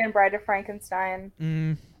Frankenstein and Bride of Frankenstein.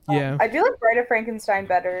 Yeah. I do like Bride of Frankenstein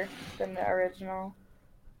better than the original.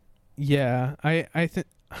 Yeah, I think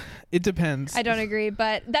it depends. I don't agree,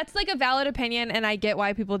 but that's like a valid opinion, and I get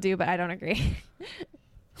why people do, but I don't agree.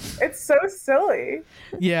 It's so silly.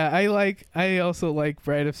 Yeah, I also like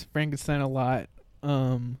Bride of Frankenstein a lot.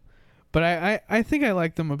 But I think I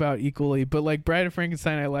like them about equally, but like Bride of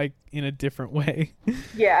Frankenstein I like in a different way.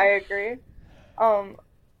 Yeah, I agree. I'm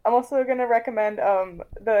also gonna recommend the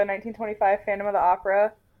 1925 Phantom of the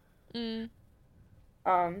Opera. And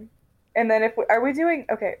then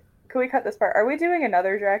can we cut this part? Are we doing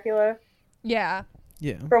another Dracula? Yeah.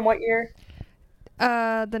 From what year?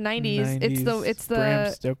 The 90s. It's the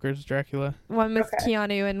Bram Stoker's Dracula one with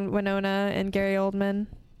Keanu and Winona and Gary Oldman.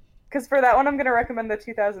 Because for that one, I'm going to recommend the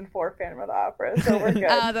 2004 Phantom of the Opera, so we're good.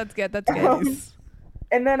 That's good. That's good.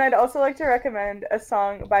 And then I'd also like to recommend a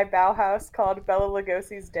song by Bauhaus called Bela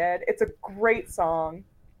Lugosi's Dead. It's a great song.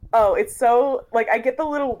 Oh, it's so, like, I get the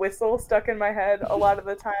little whistle stuck in my head a lot of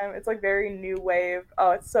the time. It's, like, very new wave.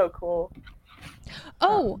 Oh, it's so cool.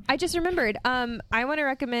 Oh, I just remembered. I want to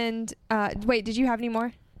recommend, wait, did you have any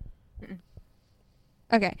more?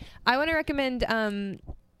 Okay. I want to recommend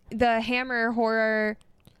the Hammer horror...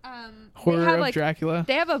 Horror of Dracula.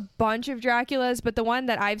 They have a bunch of Draculas, but the one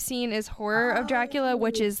that I've seen is Horror of Dracula,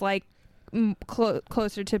 which is like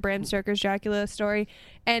closer to Bram Stoker's Dracula story.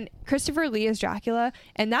 And Christopher Lee is Dracula,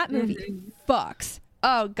 and that movie fucks.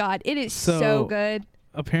 Oh god, it is so good.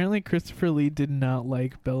 Apparently Christopher Lee did not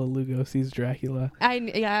like Bela Lugosi's Dracula. I'm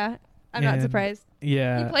not surprised.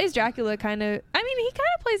 Yeah. He plays Dracula kind of, I mean, he kind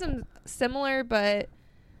of plays him similar, but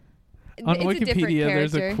on it's Wikipedia,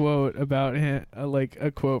 there's a quote about him, like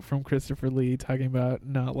a quote from Christopher Lee talking about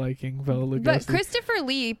not liking Bela Lugosi. But Christopher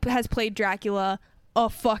Lee has played Dracula a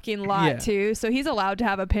fucking lot too, so he's allowed to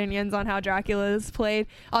have opinions on how Dracula is played.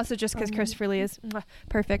 Also, just because Christopher Lee is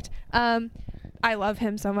perfect. I love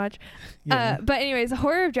him so much. But anyways,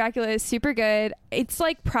 Horror of Dracula is super good. It's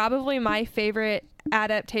like probably my favorite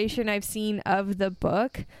adaptation I've seen of the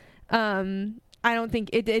book. I don't think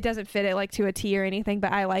it doesn't fit it like to a T or anything,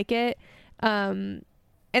 but I like it. And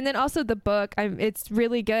then also the book, it's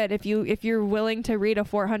really good. If you're willing to read a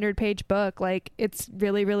 400-page book, like it's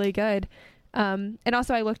really, really good. And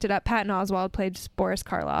also I looked it up. Patton Oswalt played Boris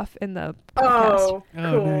Karloff in the podcast. Oh,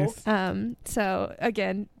 cool. Nice. So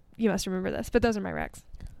again, you must remember this, but those are my recs.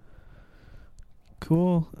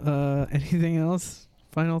 Cool. Anything else?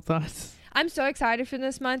 Final thoughts? I'm so excited for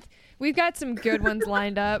this month. We've got some good ones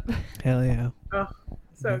lined up. Hell yeah. Oh,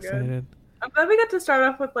 so good. I'm glad we got to start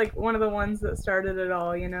off with like one of the ones that started it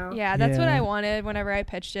all, you know? Yeah, that's what I wanted whenever I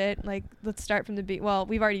pitched it. Like, let's start from well,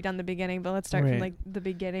 we've already done the beginning, but let's start from like the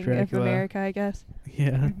beginning Dracula. of America, I guess.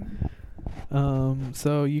 Yeah.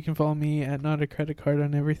 So you can follow me at Not a Credit Card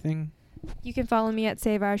on everything. You can follow me at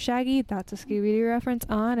Save Our Shaggy. That's a Scooby-Doo reference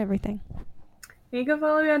on everything. You can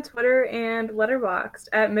follow me on Twitter and Letterboxd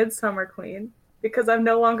at Midsummer Queen. Because I've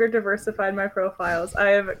no longer diversified my profiles. I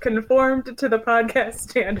have conformed to the podcast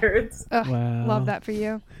standards. Wow. Love that for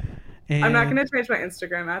you. And I'm not going to change my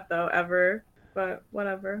Instagram at though, ever. But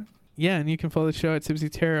whatever. Yeah, and you can follow the show at Tipsy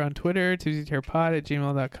Terror on Twitter,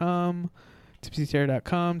 tipsyterrorpod@gmail.com,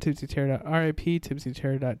 tipsyterror.com, tipsyterror.rip,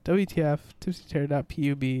 tipsyterror.wtf,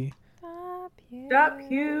 tipsyterror.pub.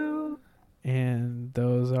 .pu. And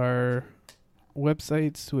those are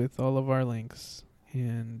websites with all of our links.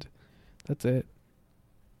 And that's it.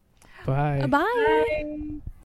 Bye. Bye.